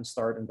go out and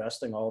start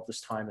investing all of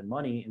this time and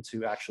money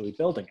into actually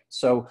building it.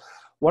 So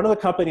one of the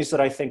companies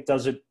that I think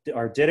does it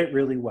or did it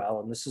really well,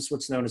 and this is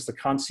what's known as the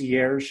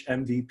concierge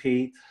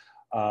MVP.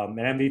 An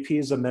MVP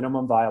is a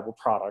minimum viable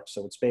product.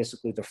 So it's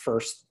basically the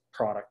first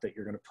product that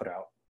you're going to put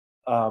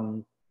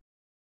out,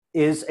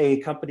 is a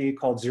company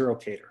called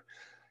ZeroCater.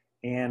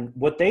 And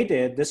what they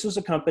did, this was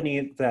a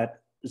company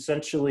that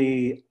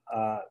essentially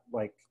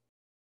like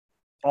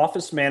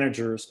office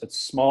managers at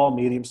small,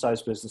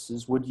 medium-sized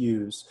businesses would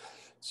use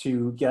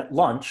to get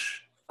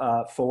lunch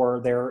for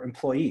their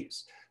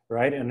employees,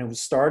 right? And it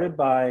was started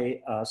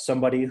by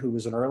somebody who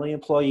was an early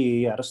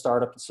employee at a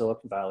startup in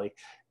Silicon Valley.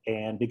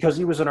 And because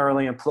he was an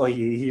early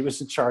employee, he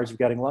was in charge of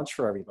getting lunch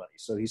for everybody.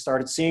 So he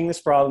started seeing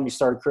this problem. He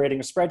started creating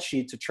a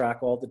spreadsheet to track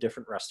all the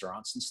different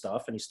restaurants and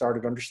stuff. And he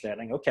started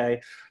understanding, okay,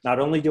 not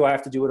only do I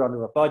have to do it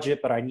under a budget,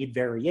 but I need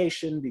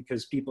variation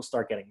because people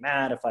start getting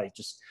mad if I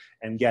just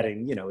am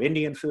getting,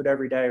 Indian food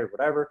every day or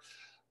whatever.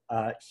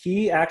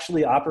 He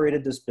actually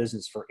operated this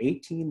business for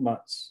 18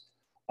 months,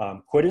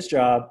 quit his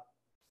job,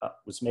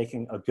 was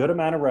making a good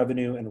amount of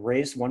revenue and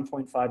raised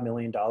 $1.5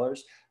 million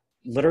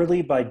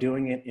literally by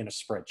doing it in a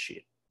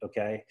spreadsheet.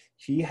 Okay.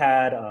 He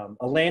had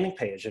a landing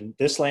page, and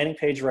this landing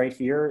page right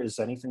here is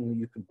anything that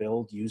you can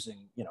build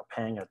using,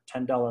 paying a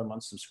 $10 a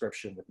month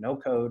subscription with no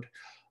code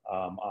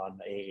on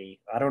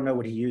I don't know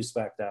what he used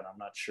back then. I'm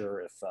not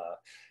sure if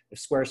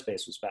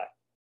Squarespace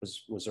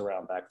was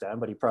around back then,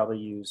 but he probably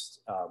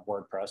used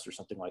WordPress or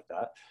something like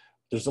that.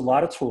 There's a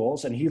lot of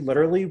tools, and he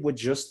literally would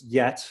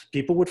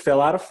people would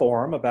fill out a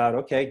form about,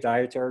 okay,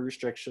 dietary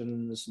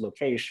restrictions,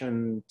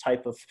 location,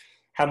 type of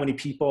how many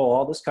people,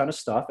 all this kind of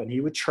stuff. And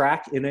he would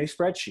track in a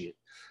spreadsheet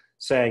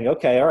saying,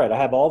 okay, all right, I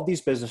have all of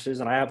these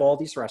businesses and I have all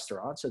these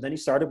restaurants. And then he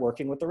started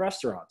working with the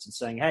restaurants and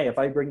saying, hey, if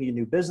I bring you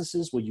new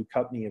businesses, will you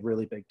cut me a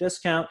really big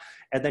discount?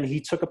 And then he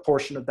took a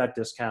portion of that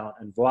discount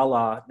and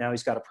voila, now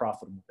he's got a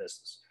profitable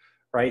business,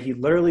 right? He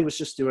literally was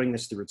just doing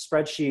this through a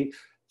spreadsheet.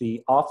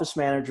 The office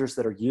managers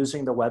that are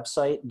using the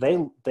website,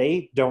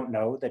 they don't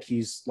know that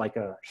he's like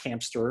a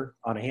hamster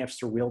on a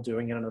hamster wheel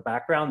doing it in the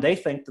background. They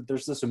think that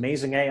there's this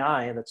amazing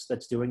AI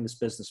that's doing this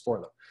business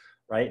for them,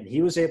 right? And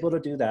he was able to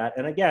do that.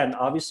 And again,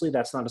 obviously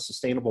that's not a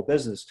sustainable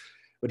business,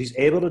 but he's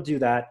able to do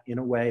that in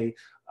a way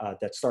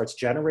that starts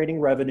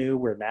generating revenue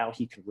where now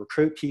he can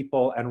recruit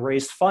people and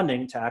raise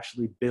funding to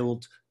actually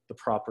build the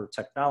proper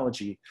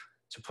technology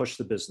to push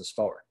the business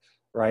forward.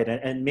 Right.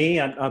 And me,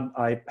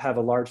 I have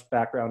a large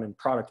background in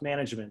product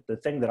management. The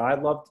thing that I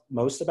loved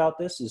most about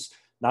this is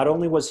not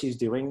only was he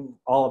doing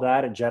all of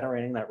that and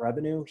generating that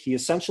revenue, he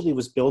essentially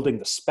was building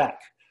the spec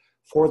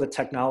for the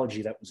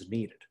technology that was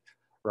needed,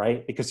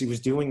 right? Because he was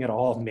doing it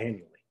all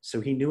manually.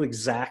 So he knew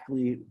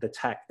exactly the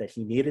tech that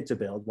he needed to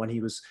build when he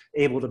was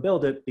able to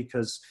build it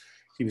because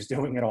he was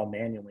doing it all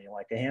manually,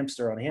 like a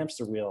hamster on a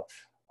hamster wheel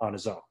on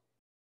his own.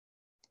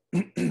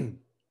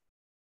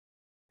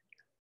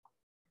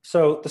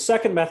 So the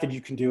second method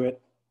you can do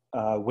it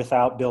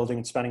without building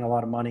and spending a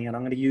lot of money. And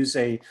I'm going to use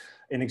an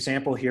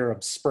example here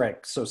of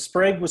Sprig. So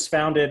Sprig was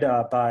founded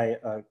by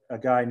a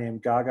guy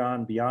named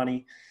Gagan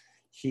Biani.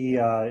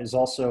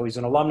 He's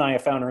an alumni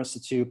of Founder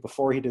Institute.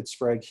 Before he did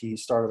Sprig, he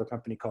started a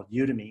company called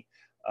Udemy,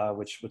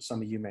 which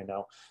some of you may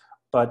know.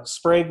 But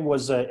Sprig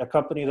was a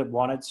company that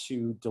wanted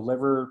to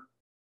deliver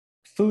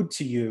food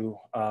to you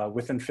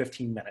within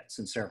 15 minutes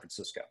in San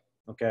Francisco.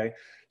 Okay,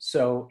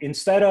 so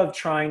instead of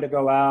trying to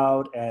go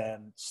out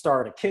and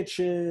start a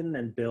kitchen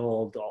and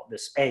build all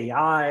this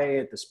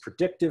AI, this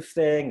predictive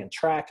thing and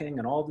tracking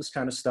and all this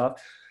kind of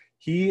stuff,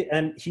 he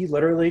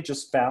literally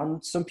just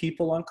found some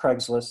people on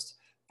Craigslist,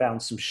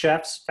 found some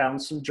chefs,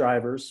 found some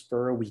drivers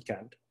for a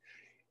weekend.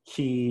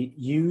 He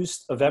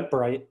used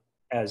Eventbrite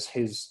as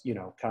his,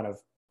 kind of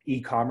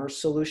e-commerce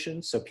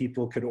solution. So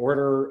people could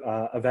order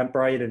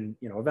Eventbrite, and,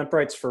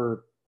 Eventbrite's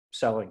for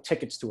selling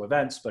tickets to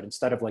events, but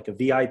instead of like a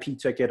VIP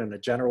ticket and a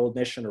general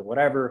admission or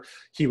whatever,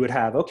 he would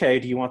have, okay,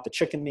 do you want the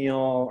chicken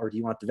meal or do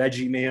you want the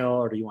veggie meal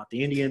or do you want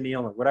the Indian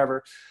meal or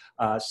whatever?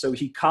 So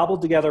he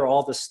cobbled together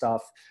all this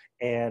stuff,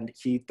 and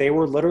they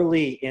were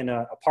literally in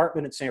an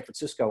apartment in San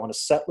Francisco on a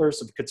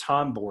Settlers of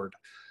Catan board,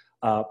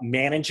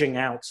 managing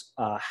out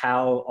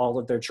how all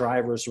of their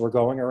drivers were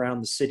going around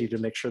the city to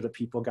make sure that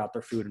people got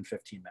their food in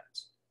 15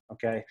 minutes.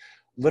 Okay,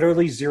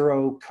 literally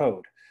zero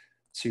code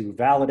to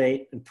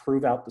validate and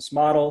prove out this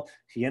model.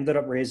 He ended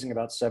up raising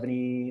about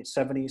 60,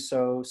 something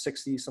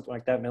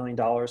like that, $1 million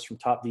from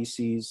top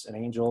VCs and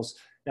angels.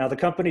 Now the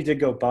company did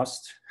go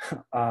bust,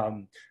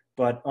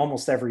 but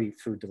almost every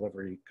food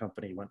delivery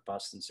company went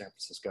bust in San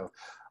Francisco.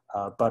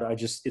 But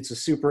it's a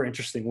super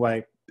interesting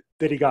way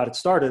that he got it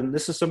started. And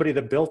this is somebody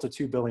that built a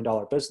 $2 billion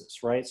business,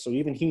 right? So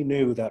even he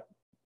knew that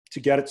to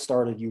get it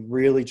started, you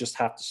really just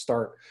have to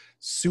start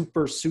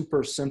super,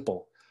 super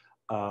simple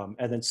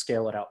and then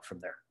scale it out from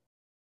there.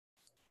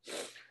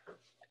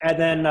 And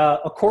then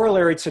a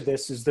corollary to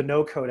this is the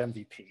no-code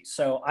MVP.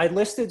 So I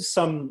listed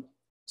some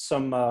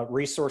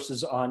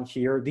resources on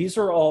here. These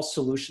are all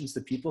solutions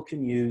that people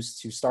can use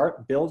to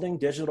start building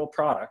digital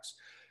products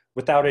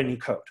without any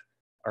code.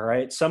 All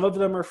right. Some of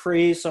them are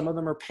free. Some of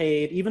them are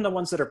paid. Even the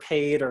ones that are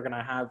paid are going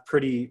to have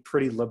pretty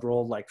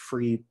liberal, like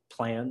free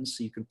plans.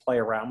 So you can play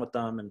around with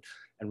them and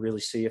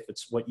really see if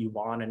it's what you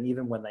want. And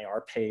even when they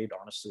are paid,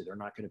 honestly, they're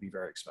not going to be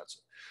very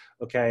expensive.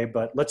 Okay.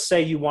 But let's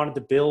say you wanted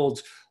to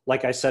build,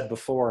 like I said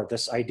before,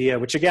 this idea,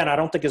 which again, I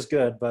don't think is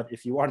good, but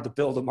if you wanted to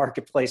build a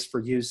marketplace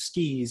for used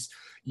skis,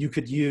 you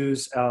could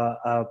use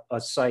a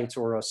site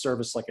or a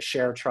service like a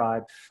Share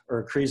Tribe or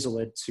a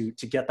Creasolid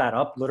to get that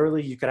up.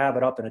 Literally, you could have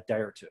it up in a day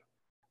or two.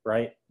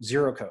 Right?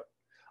 Zero code.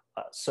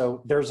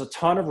 So there's a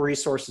ton of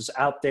resources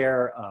out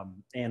there.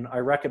 And I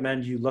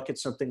recommend you look at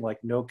something like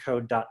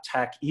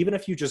nocode.tech. Even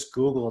if you just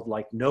Googled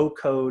like no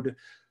code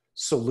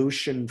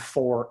solution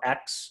for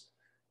X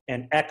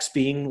and X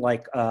being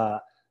like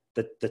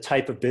the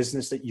type of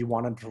business that you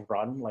wanted to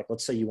run. Like,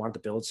 let's say you wanted to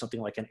build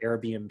something like an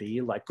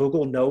Airbnb, like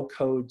Google no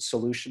code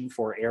solution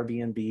for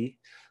Airbnb.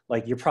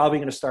 Like, you're probably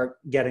going to start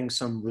getting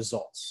some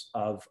results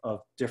of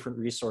different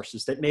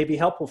resources that may be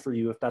helpful for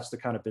you if that's the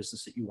kind of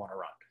business that you want to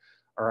run.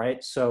 All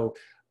right. So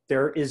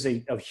there is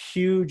a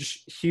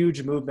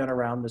huge movement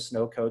around this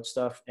no code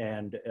stuff.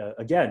 And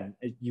again,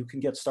 you can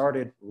get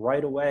started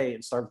right away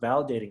and start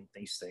validating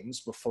these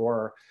things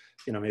before,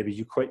 maybe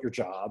you quit your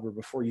job or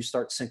before you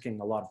start sinking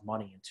a lot of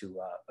money into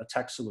a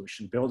tech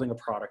solution, building a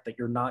product that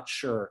you're not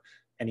sure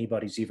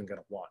anybody's even going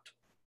to want.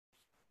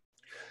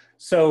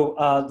 So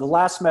the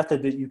last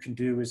method that you can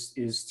do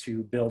is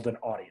to build an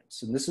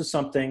audience. And this is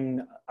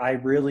something I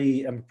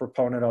really am a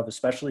proponent of,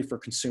 especially for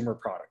consumer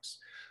products.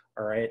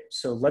 All right.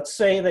 So let's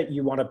say that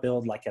you want to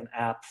build like an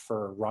app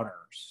for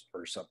runners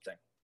or something.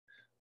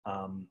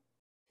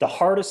 The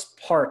hardest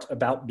part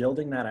about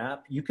building that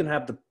app, you can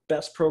have the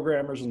best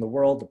programmers in the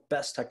world, the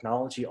best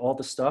technology, all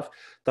the stuff.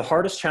 The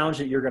hardest challenge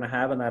that you're going to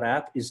have in that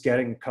app is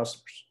getting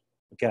customers.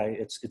 Okay.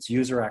 It's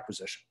user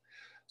acquisition.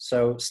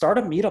 So start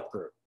a meetup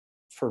group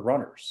for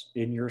runners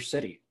in your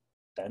city.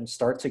 Then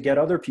start to get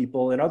other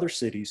people in other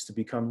cities to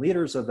become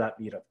leaders of that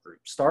meetup group.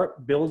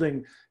 Start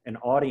building an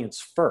audience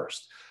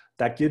first.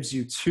 That gives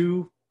you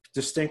two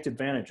distinct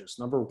advantages.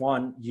 Number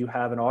one, you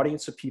have an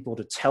audience of people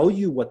to tell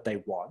you what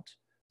they want,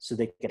 so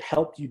they can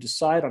help you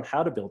decide on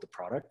how to build the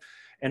product.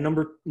 And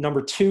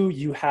number two,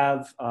 you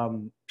have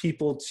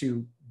people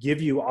to give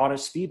you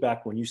honest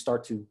feedback when you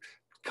start to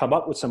come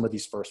up with some of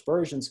these first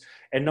versions.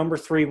 And number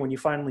three, when you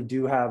finally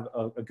do have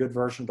a good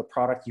version of the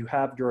product, you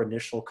have your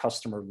initial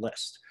customer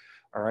list.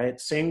 All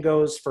right. Same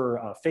goes for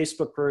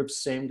Facebook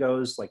groups. Same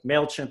goes, like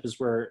MailChimp is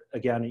where,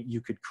 again, you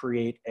could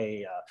create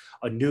a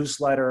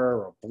newsletter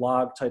or a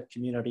blog type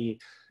community,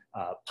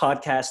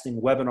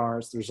 podcasting,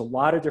 webinars. There's a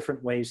lot of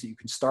different ways that you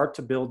can start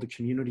to build the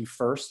community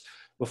first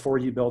before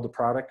you build a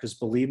product. Because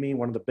believe me,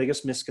 one of the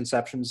biggest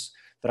misconceptions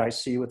that I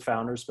see with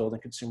founders building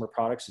consumer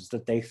products is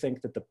that they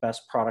think that the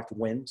best product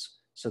wins.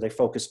 So they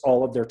focus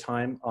all of their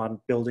time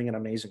on building an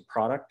amazing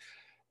product.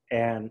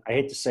 And I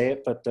hate to say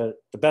it, but the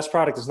best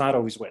product does not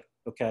always win.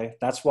 Okay.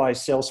 That's why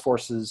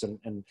Salesforces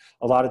and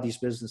a lot of these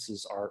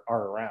businesses are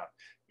around.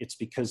 It's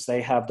because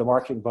they have the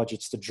marketing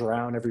budgets to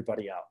drown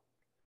everybody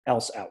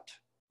else out.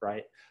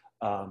 Right.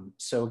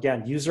 So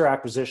again, user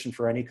acquisition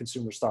for any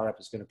consumer startup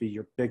is going to be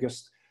your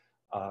biggest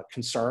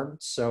concern.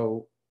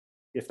 So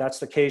if that's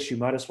the case, you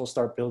might as well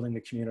start building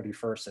the community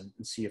first and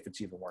see if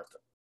it's even worth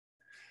it.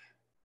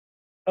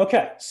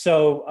 Okay,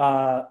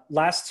 so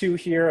last two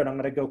here, and I'm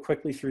going to go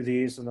quickly through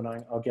these, and then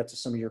I'll get to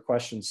some of your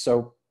questions.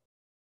 So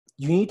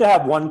you need to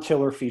have one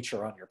killer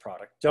feature on your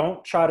product.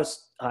 Don't try to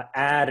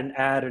add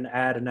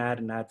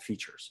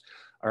features,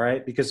 all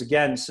right? Because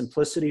again,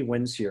 simplicity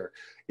wins here.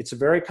 It's a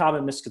very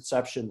common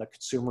misconception that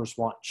consumers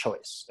want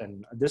choice.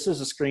 And this is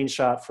a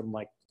screenshot from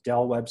like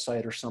Dell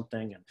website or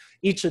something, and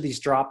each of these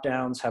drop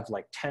downs have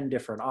like 10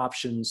 different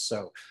options.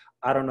 So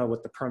I don't know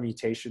what the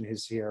permutation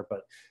is here,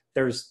 but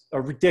there's a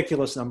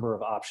ridiculous number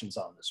of options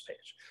on this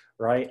page,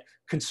 right?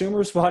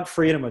 Consumers want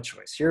freedom of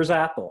choice. Here's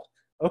Apple.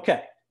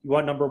 Okay, you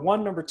want number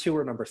one, number two,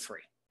 or number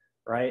three,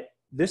 right?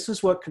 This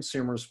is what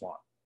consumers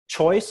want.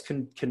 Choice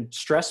can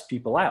stress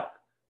people out.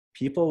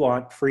 People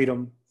want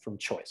freedom from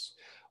choice.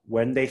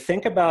 When they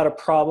think about a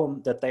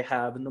problem that they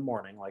have in the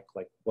morning, like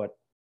what,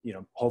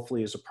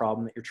 hopefully is a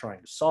problem that you're trying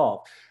to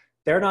solve,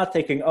 they're not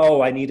thinking, oh,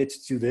 I needed to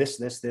do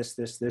this, and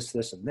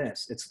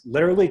this. It's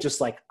literally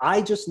just like,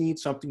 I just need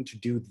something to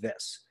do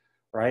this,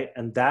 right?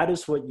 And that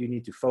is what you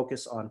need to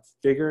focus on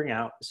figuring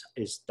out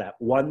is that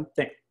one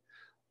thing.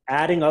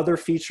 Adding other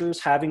features,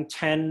 having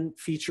 10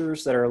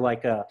 features that are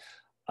like a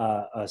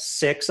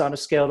 6 on a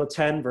scale to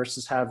 10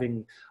 versus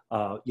having,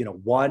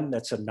 one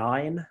that's a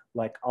 9.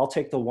 Like, I'll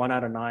take the 1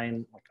 out of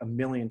 9 like a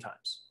million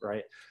times,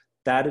 right?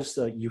 That is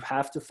you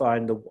have to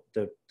find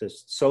the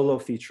solo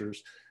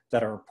features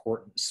that are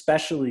important,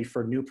 especially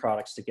for new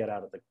products to get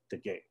out of the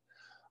gate.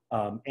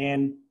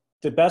 And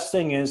the best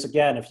thing is,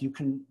 again, if you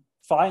can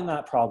find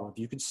that problem, if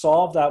you can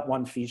solve that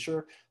one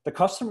feature, the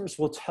customers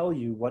will tell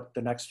you what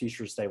the next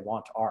features they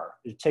want are.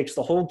 It takes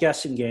the whole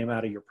guessing game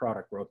out of your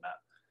product roadmap,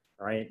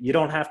 right? You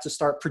don't have to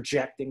start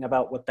projecting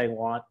about what they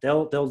want.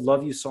 They'll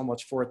love you so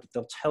much for it that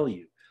they'll tell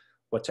you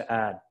what to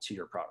add to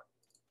your product.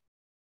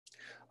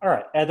 All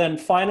right, and then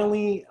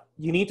finally,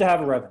 you need to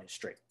have a revenue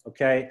stream,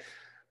 okay?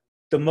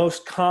 The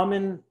most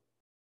common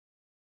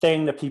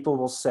thing that people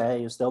will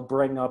say is they'll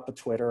bring up a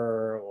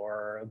Twitter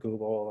or a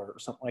Google or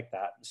something like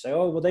that and say,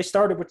 oh, well, they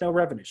started with no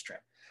revenue stream.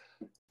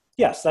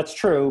 Yes, that's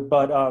true.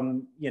 But,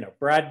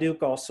 Brad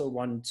Duke also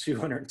won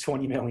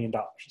 $220 million,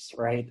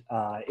 right?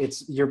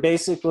 You're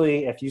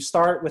basically, if you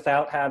start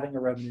without having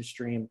a revenue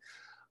stream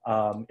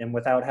and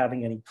without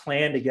having any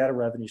plan to get a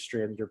revenue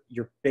stream,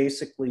 you're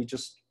basically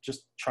just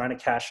trying to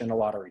cash in a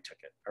lottery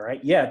ticket. All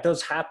right. Yeah, it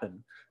does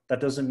happen. That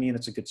doesn't mean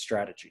it's a good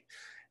strategy.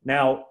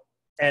 Now,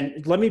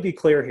 and let me be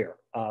clear here.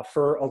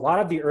 For a lot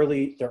of the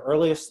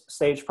earliest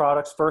stage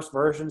products, first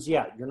versions,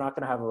 yeah, you're not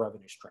going to have a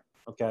revenue stream,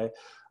 okay?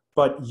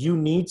 but you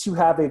need to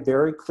have a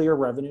very clear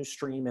revenue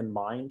stream in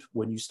mind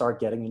when you start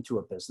getting into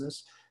a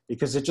business,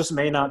 because it just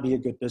may not be a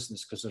good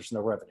business because there's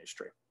no revenue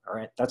stream. All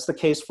right. That's the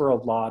case for a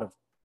lot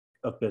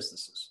of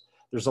businesses.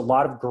 There's a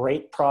lot of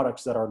great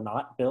products that are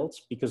not built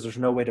because there's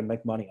no way to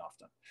make money off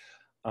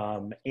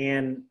them.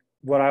 And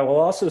what I will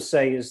also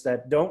say is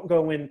that don't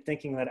go in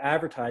thinking that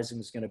advertising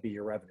is going to be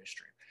your revenue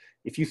stream.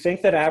 If you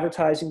think that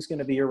advertising is going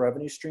to be your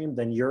revenue stream,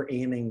 then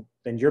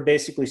you're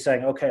basically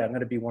saying, okay, I'm going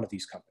to be one of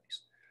these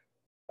companies.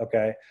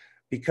 Okay.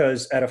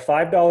 Because at a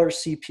 $5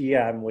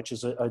 CPM, which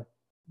is a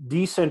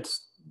decent,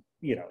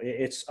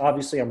 it's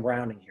obviously I'm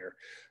rounding here,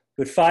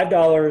 but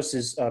 $5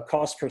 is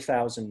cost per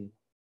thousand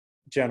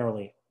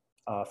generally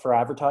for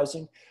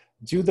advertising.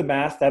 Do the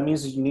math. That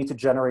means that you need to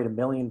generate 1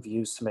 million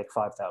views to make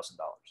 $5,000.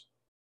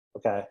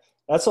 Okay.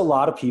 That's a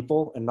lot of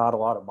people and not a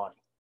lot of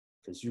money,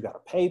 because you got to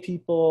pay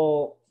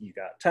people, you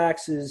got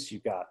taxes, you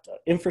got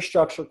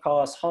infrastructure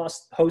costs,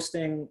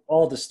 hosting,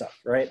 all this stuff,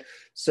 right?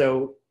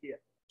 So yeah,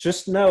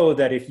 just know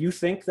that if you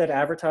think that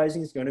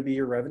advertising is going to be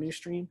your revenue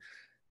stream,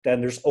 then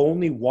there's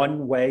only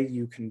one way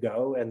you can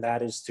go, and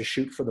that is to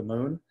shoot for the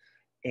moon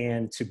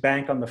and to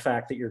bank on the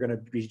fact that you're going to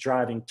be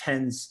driving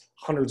tens,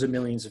 hundreds of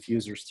millions of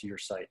users to your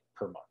site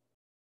per month.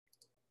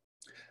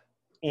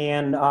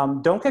 And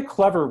don't get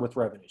clever with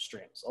revenue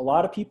streams. A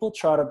lot of people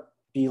try to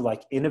be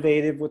like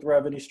innovative with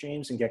revenue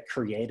streams and get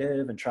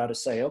creative and try to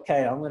say,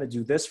 okay, I'm going to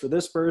do this for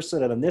this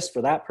person and then this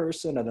for that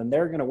person, and then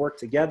they're going to work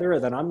together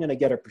and then I'm going to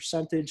get a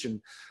percentage.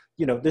 And,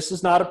 this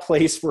is not a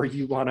place where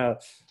you want to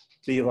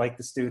be like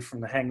this dude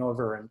from The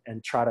Hangover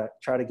and try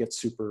to get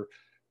super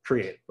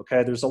creative.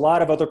 Okay. There's a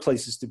lot of other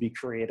places to be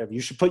creative. You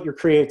should put your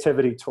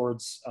creativity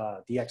towards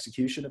the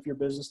execution of your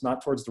business,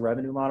 not towards the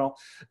revenue model.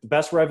 The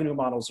best revenue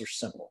models are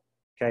simple.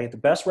 Okay. The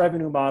best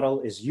revenue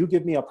model is you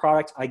give me a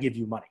product, I give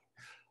you money.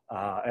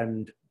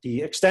 And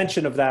the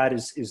extension of that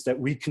is that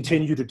we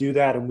continue to do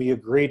that, and we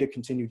agree to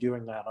continue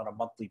doing that on a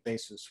monthly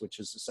basis, which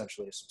is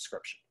essentially a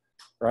subscription,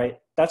 right?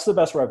 That's the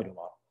best revenue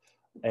model.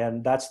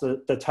 And that's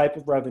the type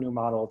of revenue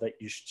model that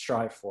you should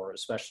strive for,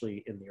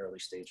 especially in the early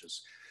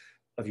stages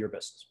of your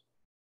business.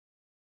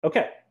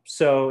 Okay,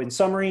 so in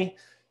summary,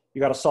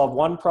 you got to solve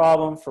one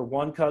problem for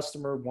one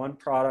customer, one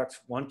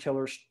product, one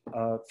killer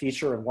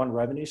feature, and one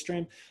revenue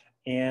stream.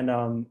 And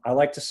I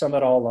like to sum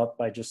it all up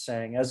by just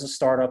saying, as a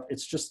startup,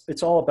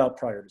 it's all about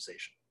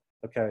prioritization.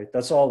 Okay,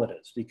 that's all it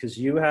is, because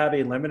you have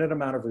a limited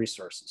amount of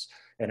resources,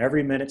 and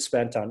every minute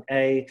spent on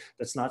A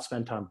that's not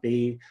spent on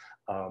B,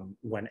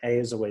 when A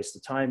is a waste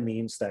of time,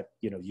 means that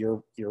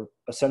you're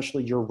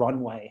essentially your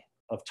runway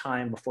of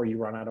time before you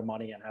run out of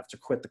money and have to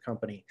quit the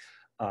company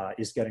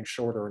is getting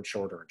shorter and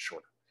shorter and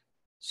shorter.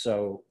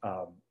 So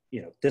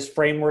this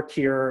framework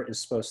here is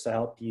supposed to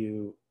help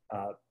you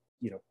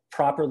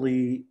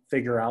properly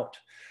figure out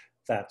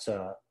that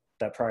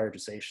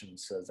prioritization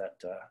so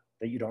that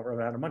you don't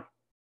run out of money.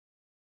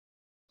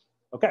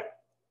 Okay.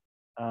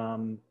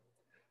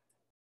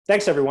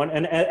 Thanks everyone.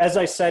 And as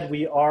I said,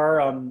 we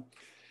are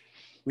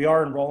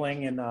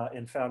enrolling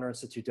in Founder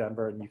Institute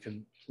Denver, and you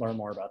can learn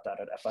more about that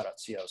at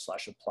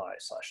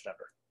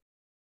fi.co/apply/Denver.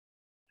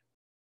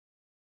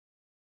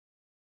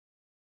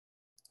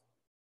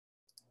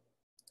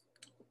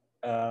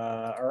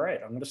 All right,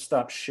 I'm going to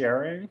stop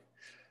sharing.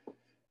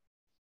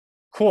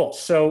 Cool.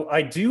 So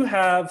I do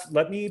have,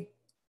 let me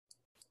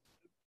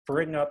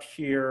bring up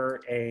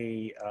here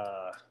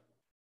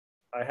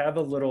I have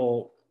a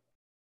little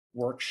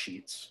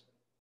worksheet.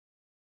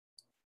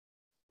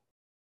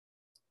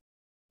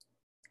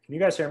 Can you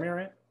guys hear me all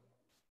right?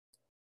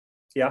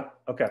 Yeah?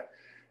 Okay.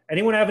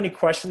 Anyone have any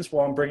questions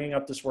while I'm bringing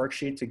up this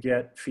worksheet to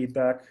get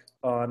feedback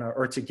on,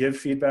 or to give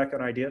feedback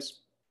on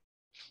ideas?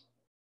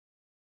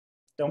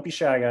 Don't be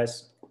shy,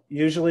 guys.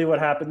 Usually what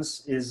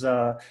happens is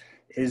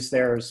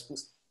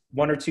there's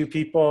one or two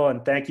people,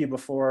 and thank you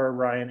before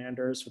Ryan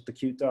Anders with the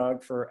cute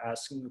dog for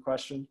asking the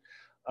question.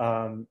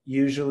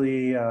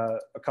 Usually a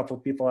couple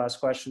of people ask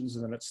questions,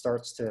 and then it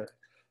starts to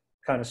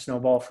kind of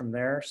snowball from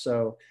there.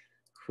 So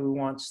who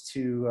wants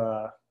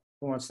to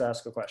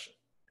ask a question?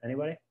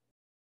 Anybody?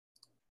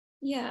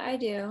 Yeah, I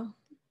do.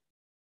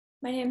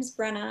 My name's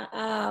Brenna.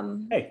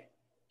 Hey.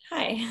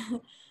 Hi.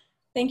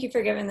 Thank you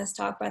for giving this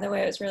talk, by the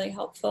way. It was really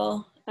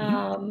helpful.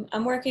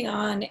 I'm working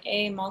on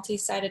a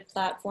multi-sided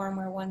platform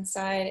where one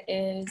side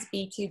is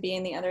B2B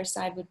and the other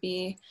side would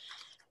be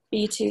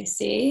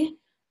B2C.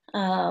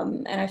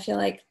 And I feel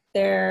like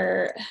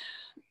they're,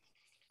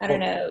 I don't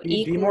know,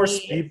 be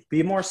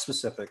more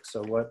specific.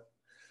 So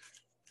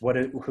what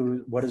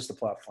is the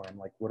platform?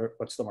 Like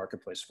what's the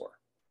marketplace for?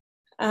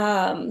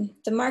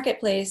 The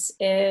marketplace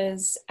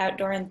is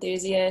outdoor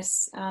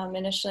enthusiasts,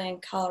 initially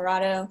in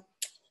Colorado.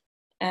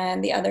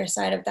 And the other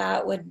side of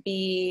that would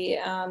be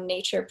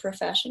nature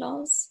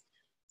professionals.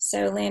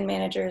 So land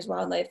managers,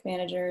 wildlife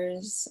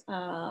managers.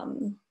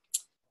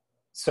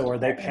 So are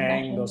they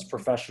paying those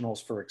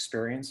professionals for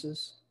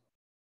experiences?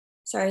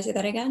 Sorry, say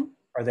that again?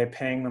 Are they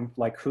paying them,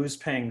 like who's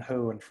paying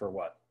who and for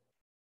what?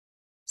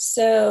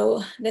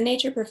 So the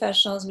nature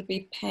professionals would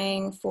be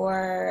paying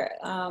for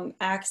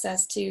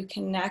access to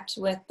connect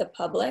with the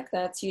public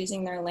that's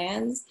using their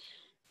lands.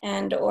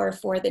 and or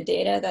for the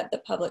data that the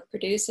public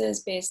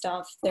produces based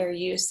off their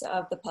use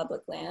of the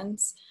public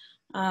lands.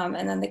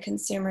 And then the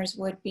consumers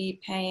would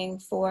be paying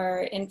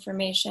for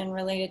information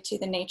related to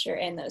the nature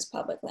in those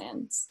public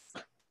lands.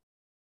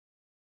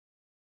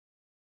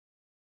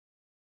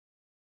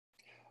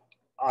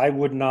 I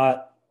would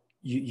not,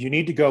 you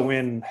need to go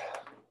in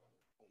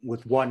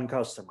with one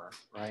customer,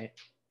 right?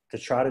 To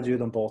try to do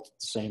them both at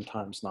the same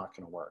time is not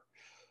going to work.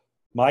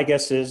 My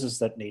guess is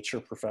that nature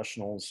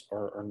professionals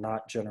are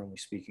not, generally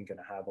speaking, going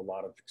to have a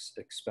lot of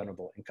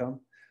expendable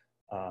income.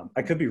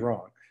 I could be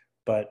wrong,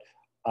 but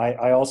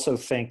I also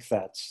think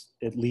that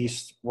at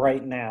least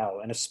right now,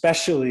 and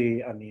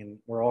especially, I mean,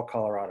 we're all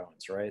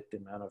Coloradoans, right? The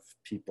amount of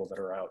people that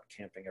are out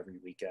camping every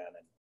weekend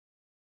and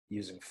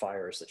using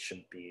fires that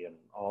shouldn't be, and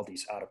all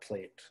these out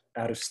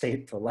of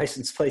state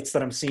license plates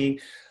that I'm seeing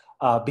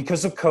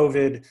because of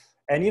COVID,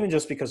 and even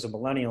just because of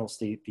millennials,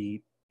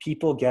 the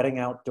people getting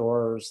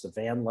outdoors, the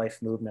van life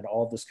movement,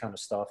 all this kind of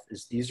stuff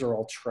these are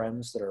all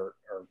trends that are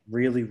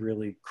really,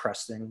 really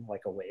cresting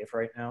like a wave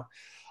right now.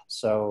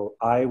 So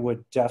I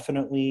would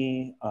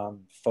definitely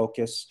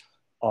focus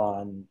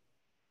on,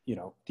 you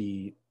know,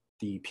 the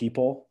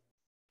people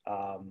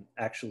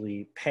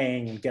actually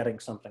paying and getting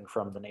something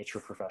from the nature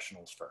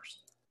professionals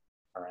first.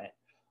 All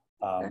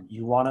right.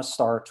 You want to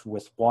start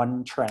with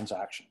one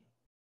transaction.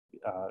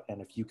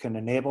 And if you can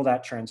enable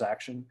that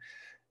transaction,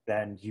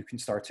 then you can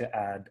start to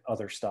add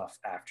other stuff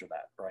after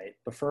that, right?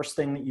 The first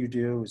thing that you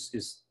do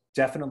is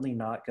definitely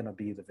not going to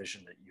be the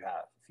vision that you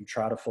have. If you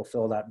try to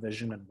fulfill that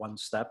vision in one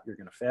step, you're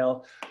going to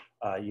fail.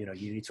 You know,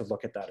 you need to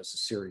look at that as a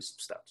series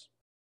of steps.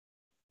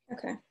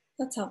 Okay,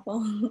 that's helpful.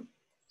 Does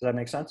that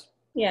make sense?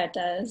 Yeah, it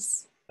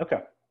does.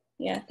 Okay.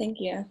 Yeah, thank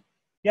you.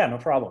 Yeah, no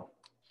problem.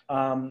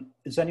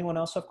 Does anyone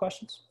else have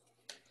questions?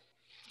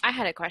 I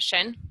had a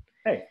question.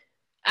 Hey.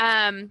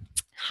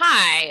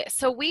 Hi.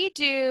 So we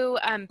do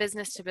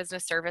business to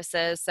business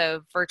services,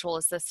 so virtual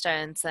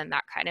assistants and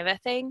that kind of a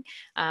thing,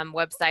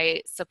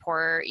 website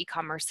support,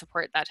 e-commerce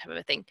support, that type of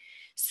a thing.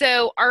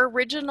 So our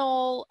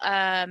original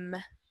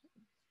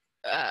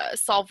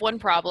solve one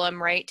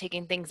problem, right?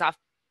 Taking things off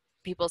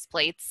people's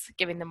plates,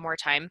 giving them more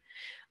time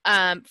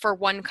for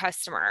one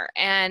customer.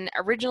 And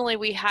originally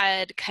we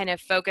had kind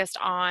of focused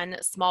on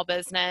small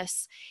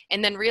business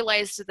and then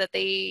realized that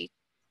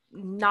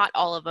not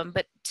all of them,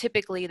 but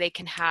typically they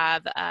can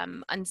have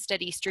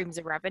unsteady streams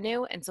of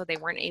revenue. And so they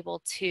weren't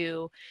able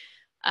to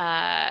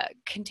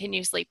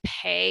continuously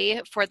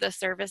pay for the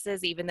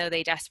services, even though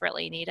they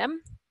desperately need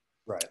them.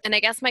 Right. And I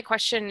guess my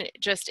question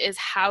just is,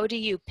 how do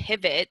you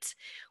pivot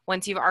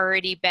once you've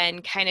already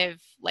been kind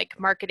of like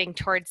marketing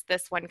towards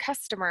this one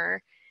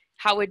customer?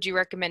 How would you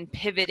recommend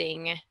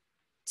pivoting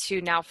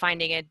to now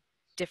finding a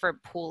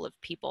different pool of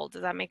people?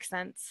 Does that make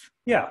sense?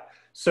 Yeah.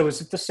 So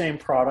is it the same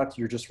product?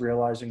 You're just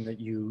realizing that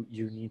you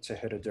need to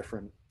hit a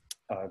different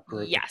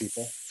group of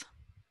people? Yes.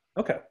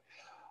 Okay.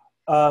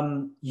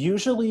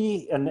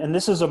 Usually, and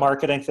this is a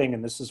marketing thing,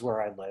 and this is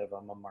where I live.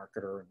 I'm a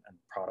marketer and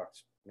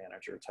product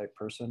manager type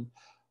person.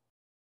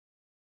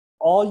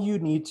 All you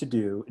need to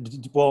do,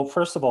 well,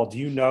 first of all, do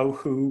you know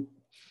who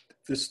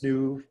this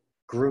new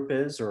group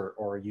is,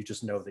 or you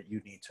just know that you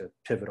need to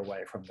pivot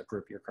away from the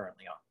group you're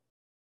currently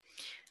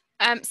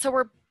on? So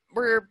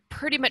we're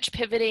pretty much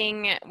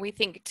pivoting, we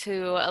think,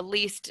 to at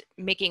least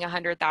making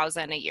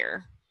 100,000 a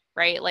year,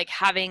 right? Like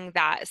having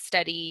that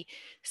steady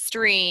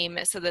stream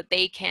so that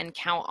they can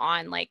count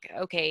on, like,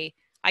 okay,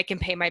 I can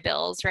pay my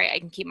bills, right? I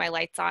can keep my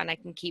lights on, I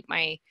can keep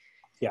my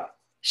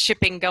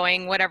shipping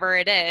going, whatever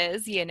it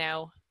is, you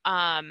know.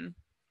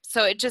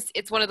 So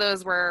it's one of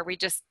those where we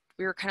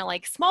were kind of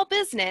like small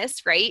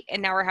business, right?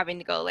 And now we're having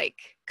to go like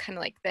kind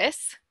of like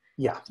this.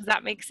 Yeah. Does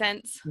that make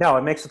sense? No,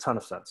 it makes a ton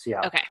of sense.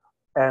 Yeah. Okay.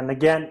 And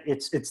again,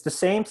 it's the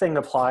same thing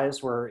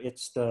applies, where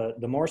it's the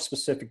more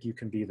specific you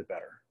can be, the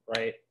better,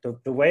 right?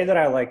 The way that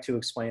I like to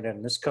explain it,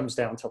 and this comes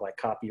down to like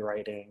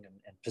copywriting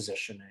and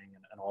positioning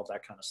and all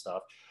that kind of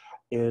stuff,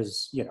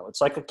 is, you know, it's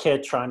like a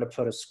kid trying to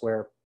put a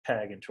square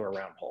peg into a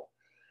round hole,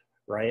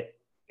 right?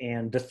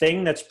 And the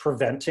thing that's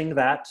preventing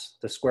the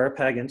square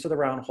peg into the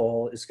round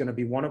hole, is going to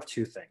be one of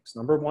two things.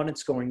 Number one,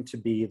 it's going to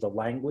be the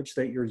language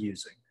that you're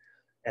using.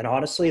 And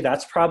honestly,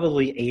 that's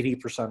probably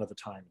 80% of the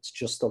time. It's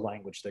just the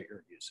language that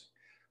you're using,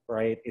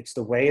 right? It's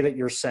the way that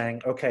you're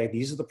saying, okay,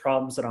 these are the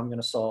problems that I'm going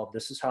to solve.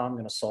 This is how I'm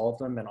going to solve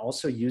them. And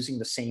also using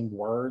the same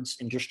words,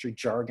 industry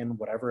jargon,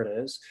 whatever it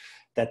is,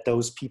 that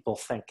those people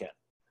think in,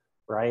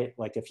 right?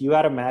 Like if you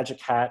had a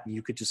magic hat,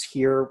 you could just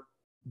hear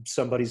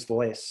somebody's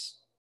voice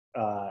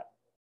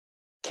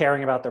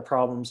caring about their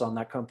problems on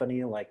that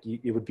company, like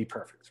it would be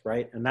perfect,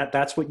 right? And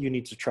that's what you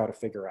need to try to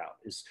figure out,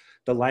 is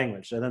the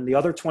language. And then the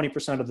other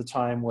 20% of the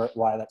time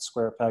why that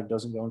square peg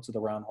doesn't go into the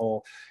round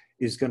hole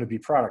is going to be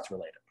product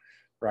related,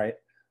 right?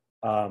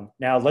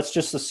 Now let's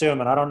just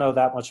assume, and I don't know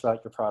that much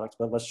about your product,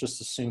 but let's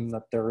just assume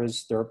that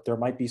there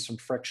might be some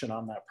friction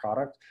on that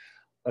product.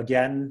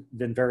 Again,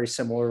 been very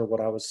similar to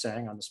what I was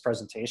saying on this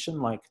presentation.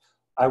 Like,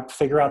 I would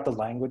figure out the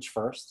language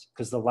first,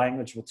 because the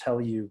language will tell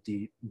you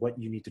what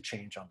you need to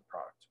change on the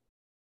product.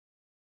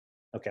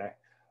 Okay.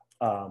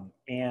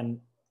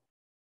 And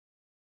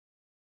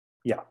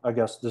Yeah, I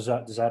guess, does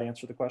that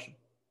answer the question?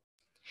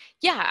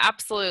 Yeah,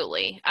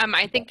 absolutely. I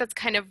Okay. think that's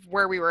kind of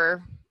where we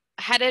were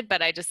headed,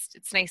 but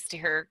it's nice to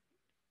hear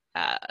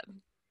uh,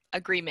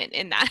 agreement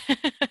in that.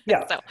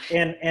 Yeah, So,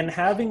 and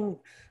having,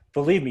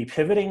 believe me,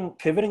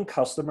 pivoting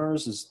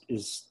customers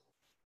is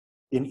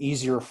an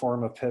easier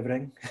form of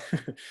pivoting.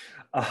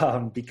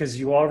 Because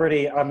you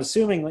already, I'm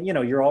assuming,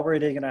 you're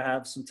already going to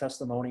have some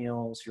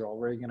testimonials, you're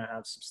already going to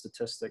have some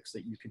statistics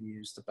that you can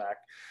use to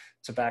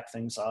back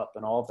things up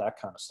and all of that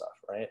kind of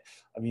stuff, right?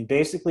 I mean,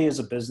 basically, as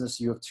a business,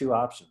 you have two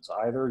options.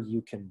 Either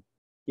you can,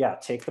 yeah,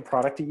 take the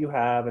product that you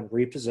have and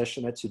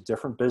reposition it to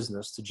different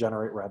business to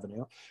generate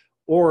revenue,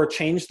 or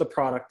change the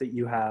product that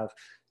you have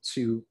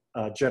to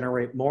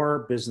generate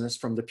more business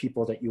from the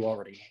people that you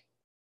already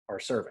are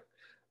serving,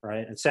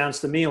 right? It sounds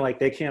to me like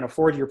they can't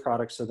afford your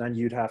product, so then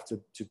you'd have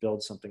to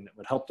build something that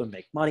would help them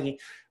make money.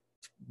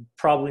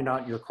 Probably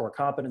not your core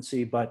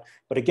competency, but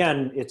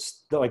again,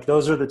 it's like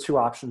those are the two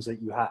options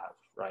that you have,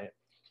 right?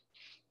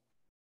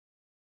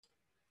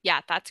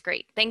 yeah, that's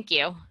great. Thank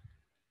you.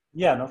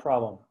 Yeah, no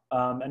problem.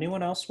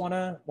 Anyone else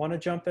wanna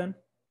jump in?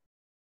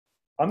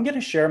 I'm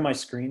gonna share my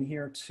screen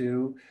here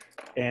too,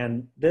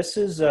 and this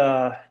is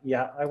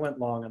yeah, I went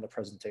long on the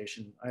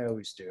presentation. I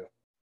always do.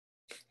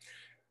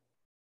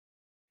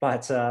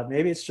 But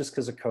maybe it's just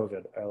because of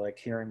COVID. I like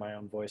hearing my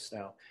own voice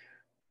now.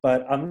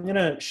 But I'm going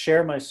to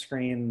share my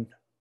screen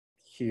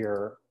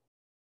here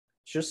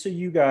just so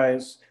you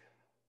guys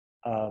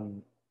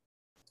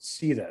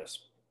see this.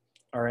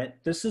 All right.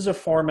 This is a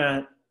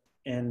format,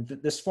 and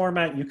this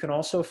format, you can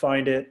also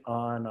find it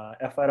on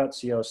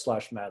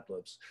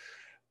fi.co/madlibs.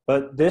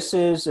 But this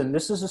is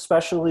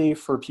especially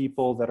for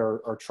people that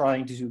are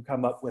trying to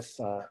come up with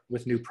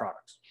new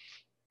products.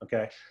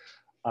 Okay.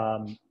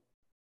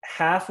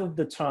 Half of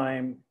the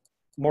time,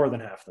 more than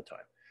half the time,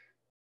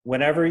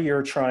 whenever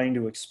you're trying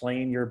to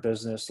explain your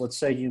business, let's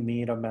say you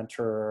meet a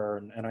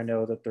mentor, and I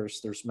know that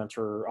there's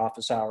mentor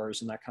office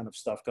hours and that kind of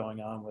stuff going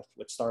on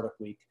with Startup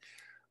Week.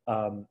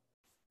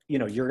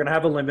 You're going to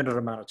have a limited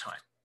amount of time,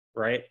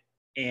 right?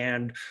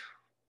 And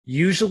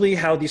usually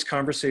how these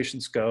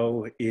conversations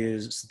go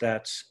is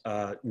that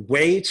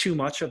way too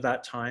much of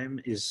that time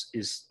is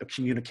a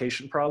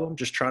communication problem,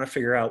 just trying to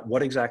figure out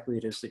what exactly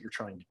it is that you're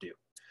trying to do.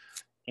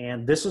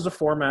 And this is a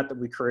format that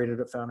we created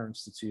at Founder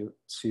Institute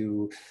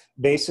to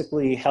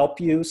basically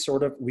help you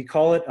sort of, we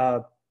call it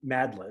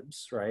Mad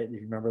Libs, right?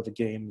 You remember the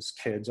games,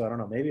 kids, I don't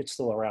know, maybe it's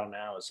still around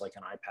now as like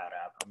an iPad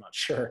app, I'm not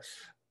sure.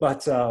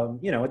 But,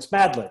 it's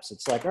Mad Libs.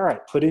 It's like, all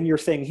right, put in your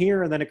thing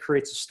here, and then it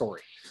creates a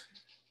story,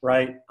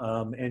 right?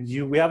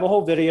 And we have a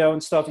whole video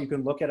and stuff. You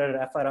can look at it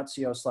at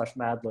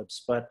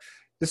fi.co/madlibs. But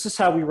this is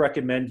how we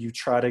recommend you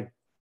try to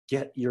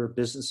get your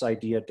business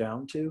idea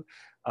down to.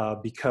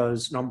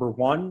 Because number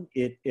one,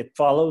 it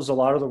follows a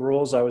lot of the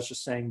rules I was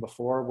just saying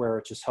before, where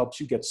it just helps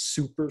you get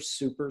super,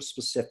 super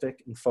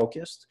specific and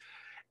focused.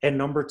 And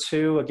number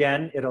two,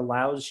 again, it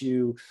allows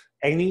you,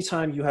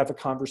 anytime you have a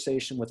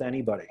conversation with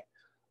anybody,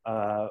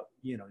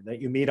 that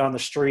you meet on the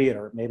street,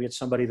 or maybe it's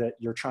somebody that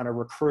you're trying to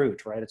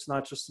recruit, right? It's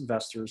not just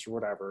investors or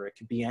whatever, it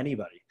could be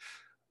anybody.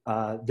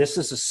 This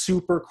is a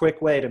super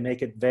quick way to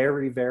make it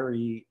very,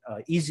 very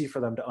easy for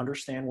them to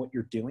understand what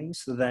you're doing,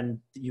 so then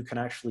you can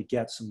actually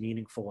get some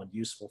meaningful and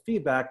useful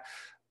feedback,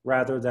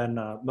 rather than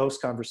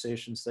most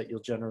conversations that you'll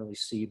generally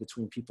see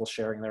between people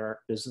sharing their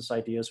business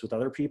ideas with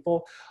other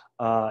people.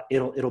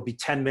 It'll be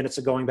 10 minutes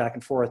of going back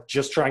and forth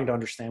just trying to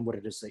understand what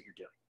it is that you're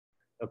doing.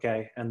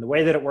 Okay, and the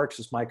way that it works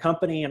is my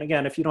company, and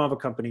again, if you don't have a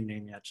company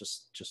name yet,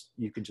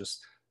 you can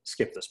just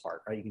skip this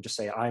part, right? You can just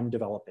say I'm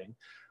developing.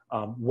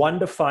 One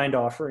defined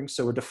offering.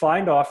 So a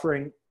defined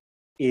offering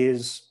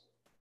is,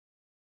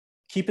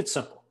 keep it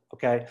simple,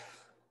 okay?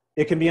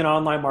 It can be an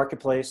online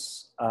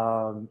marketplace.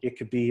 It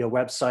could be a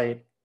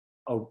website,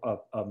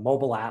 a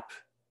mobile app,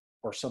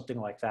 or something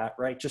like that,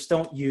 right? Just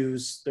don't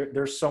use,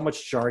 there's so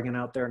much jargon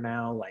out there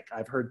now. Like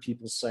I've heard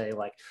people say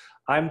like,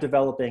 I'm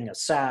developing a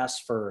SaaS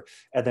for,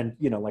 and then,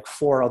 like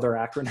 4 other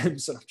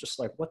acronyms. And I'm just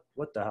like,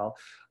 what the hell?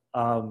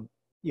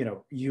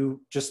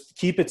 You just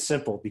keep it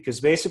simple, because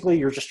basically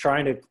you're just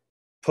trying to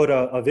put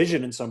a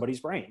vision in somebody's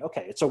brain.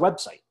 Okay, it's a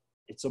website,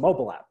 it's a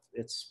mobile app,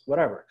 it's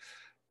whatever.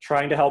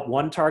 Trying to help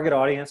one target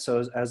audience.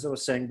 So as I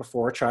was saying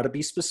before, try to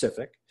be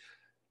specific,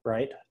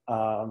 right?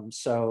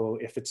 So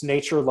if it's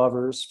nature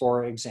lovers,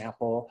 for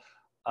example,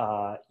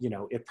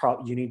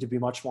 you need to be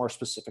much more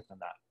specific than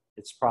that.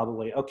 It's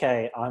probably,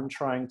 okay, I'm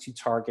trying to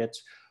target,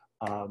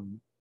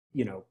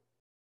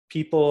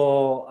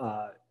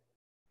 people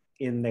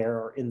in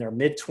their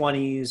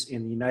mid-20s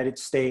in the United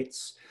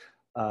States,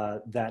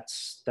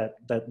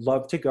 that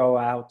love to go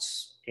out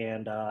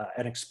and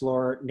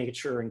explore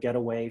nature and get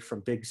away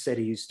from big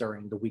cities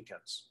during the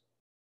weekends,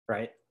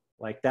 right?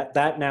 Like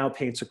that now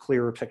paints a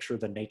clearer picture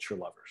than nature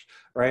lovers,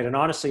 right? And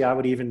honestly, I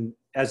would even,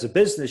 as a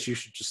business, you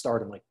should just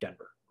start in like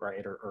Denver,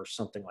 right? Or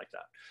something like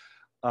that.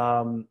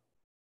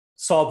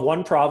 Solve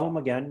one problem,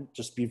 again,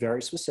 just be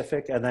very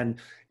specific. And then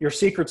your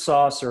secret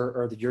sauce,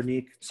 or the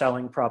unique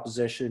selling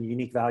proposition,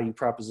 unique value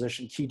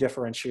proposition, key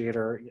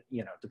differentiator,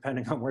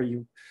 depending on where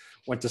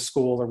went to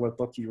school or what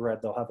book you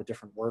read, they'll have a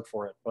different word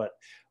for it. But,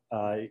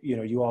 you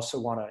know, you also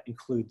want to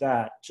include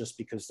that just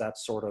because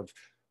that's sort of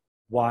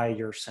why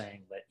you're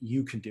saying that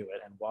you can do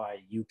it and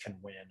why you can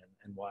win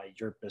and why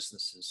your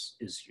business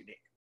is unique.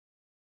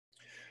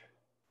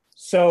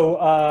 So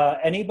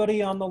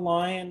anybody on the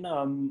line,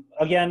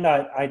 again,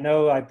 I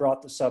know I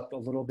brought this up a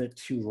little bit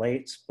too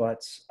late,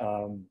 but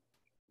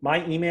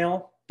my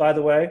email, by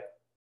the way,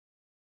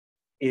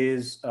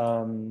 is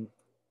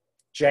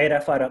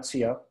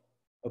j@fi.co,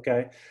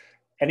 okay?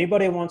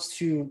 Anybody wants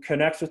to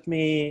connect with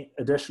me,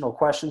 additional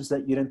questions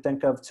that you didn't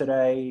think of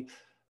today,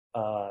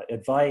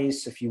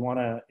 advice, if you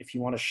wanna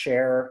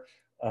share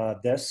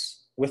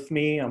this with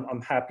me,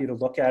 I'm happy to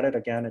look at it.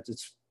 Again,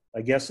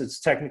 I guess it's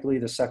technically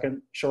the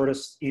second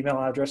shortest email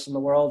address in the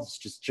world. It's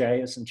just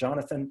J as in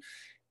Jonathan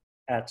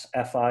at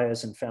fi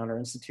as in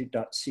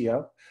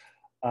founderinstitute.co.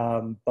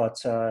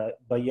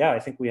 But yeah, I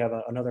think we have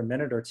another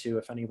minute or two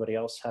if anybody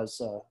else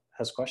has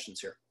questions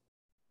here.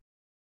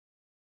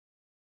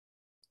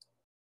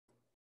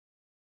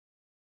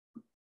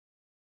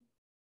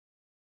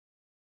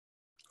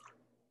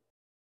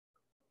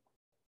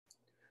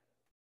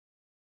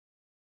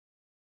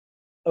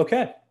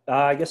 Okay,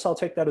 I guess I'll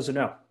take that as a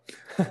no.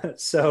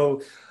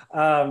 So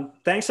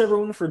thanks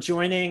everyone for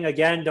joining.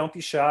 Again, don't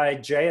be shy,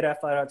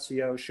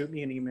 j@fi.co, shoot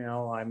me an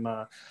email.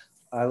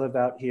 I live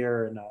out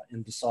here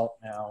in Basalt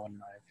now,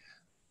 and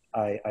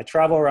I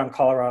travel around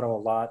Colorado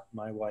a lot.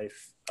 My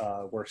wife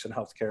works in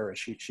healthcare, and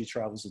she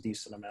travels a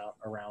decent amount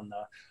around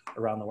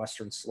the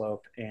Western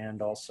Slope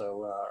and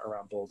also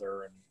around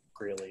Boulder and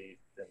Greeley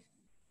and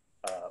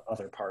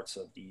other parts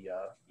of the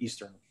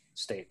Eastern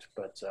state.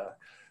 But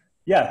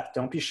yeah,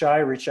 don't be shy.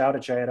 Reach out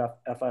at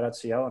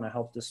j@fi.co, and I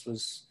hope this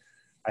was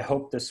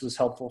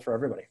helpful for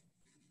everybody.